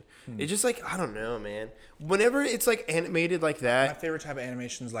animation. It's just like, I don't know, man. Whenever it's like animated like My that. favorite type of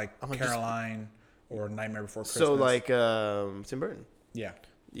animation is like Caroline or Nightmare Before Christmas. So like Tim Burton. Yeah.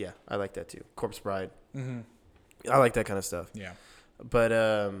 Yeah, I like that too. Corpse Bride. Mm-hmm. I like that kind of stuff. Yeah. But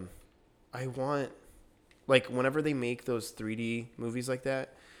I want, like, whenever they make those 3D movies like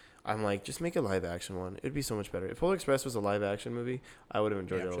that, I'm like, just make a live action one. It'd be so much better. If Polar Express was a live action movie, I would have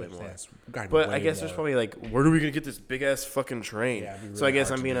enjoyed it a lot more. But I guess there's probably like, where are we gonna get this big ass fucking train? Yeah, really so I guess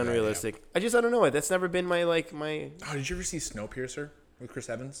hard I'm to being do that, unrealistic. I don't know. That's never been my my. Oh, did you ever see Snowpiercer with Chris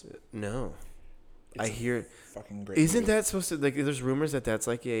Evans? No. It's I hear. Fucking great. Isn't movie. that supposed to like? There's rumors that that's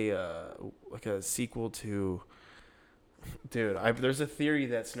like a sequel to. Dude, there's a theory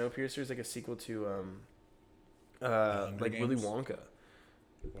that Snowpiercer is like a sequel to like Willy Wonka.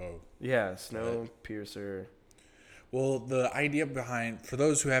 Whoa. Yeah, Snowpiercer. Well, the idea behind, for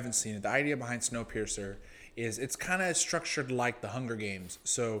those who haven't seen it, the idea behind Snowpiercer is it's kind of structured like the Hunger Games.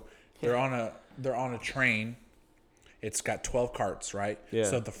 So they're on a train. It's got 12 carts, right? Yeah.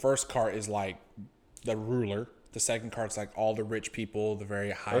 So the first cart is like the ruler. The second cart's like all the rich people, the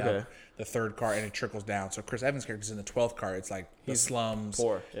very high up. The third cart, and it trickles down. So Chris Evans' character's in the 12th cart. It's like the slums.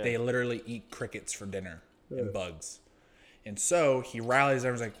 Poor. Yeah. They literally eat crickets for dinner and bugs. And so he rallies.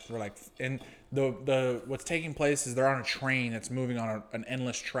 Everyone's like, we're like, and the what's taking place is they're on a train that's moving on an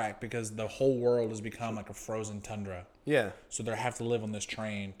endless track because the whole world has become like a frozen tundra. Yeah. So they have to live on this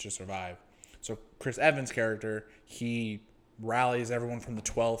train to survive. So Chris Evans' character, he rallies everyone from the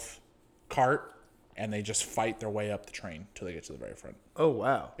 12th cart, and they just fight their way up the train till they get to the very front. Oh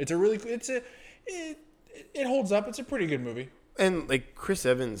wow. It holds up. It's a pretty good movie. And like Chris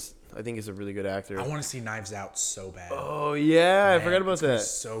Evans, I think is a really good actor. I want to see Knives Out so bad. Oh yeah, Man, I forgot about that.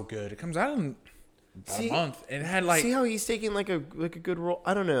 So good. It comes out in about a month, and it had like. See how he's taking like a good role.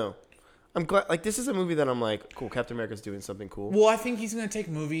 I don't know. I'm glad. Like this is a movie that I'm like, cool. Captain America's doing something cool. Well, I think he's gonna take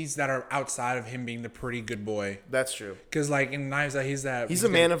movies that are outside of him being the pretty good boy. That's true. Because like in Knives Out, he's a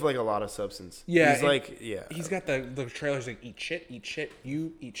man of like a lot of substance. Yeah, he's like He's got the trailers like eat shit,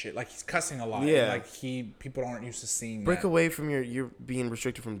 you eat shit. Like he's cussing a lot. Yeah. And, like people aren't used to seeing. Break that. away from you're being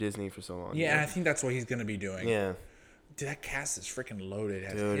restricted from Disney for so long. Yeah, and I think that's what he's gonna be doing. Yeah. Dude, that cast is freaking loaded. It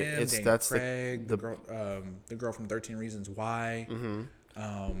has Dude, him, Daniel that's Craig, the girl from 13 Reasons Why. Mm-hmm.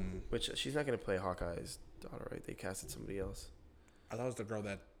 Which she's not gonna play Hawkeye's daughter, right? They casted somebody else. I thought it was the girl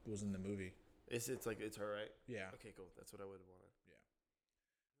that was in the movie. It's her, right? Yeah. Okay, cool. That's what I would want.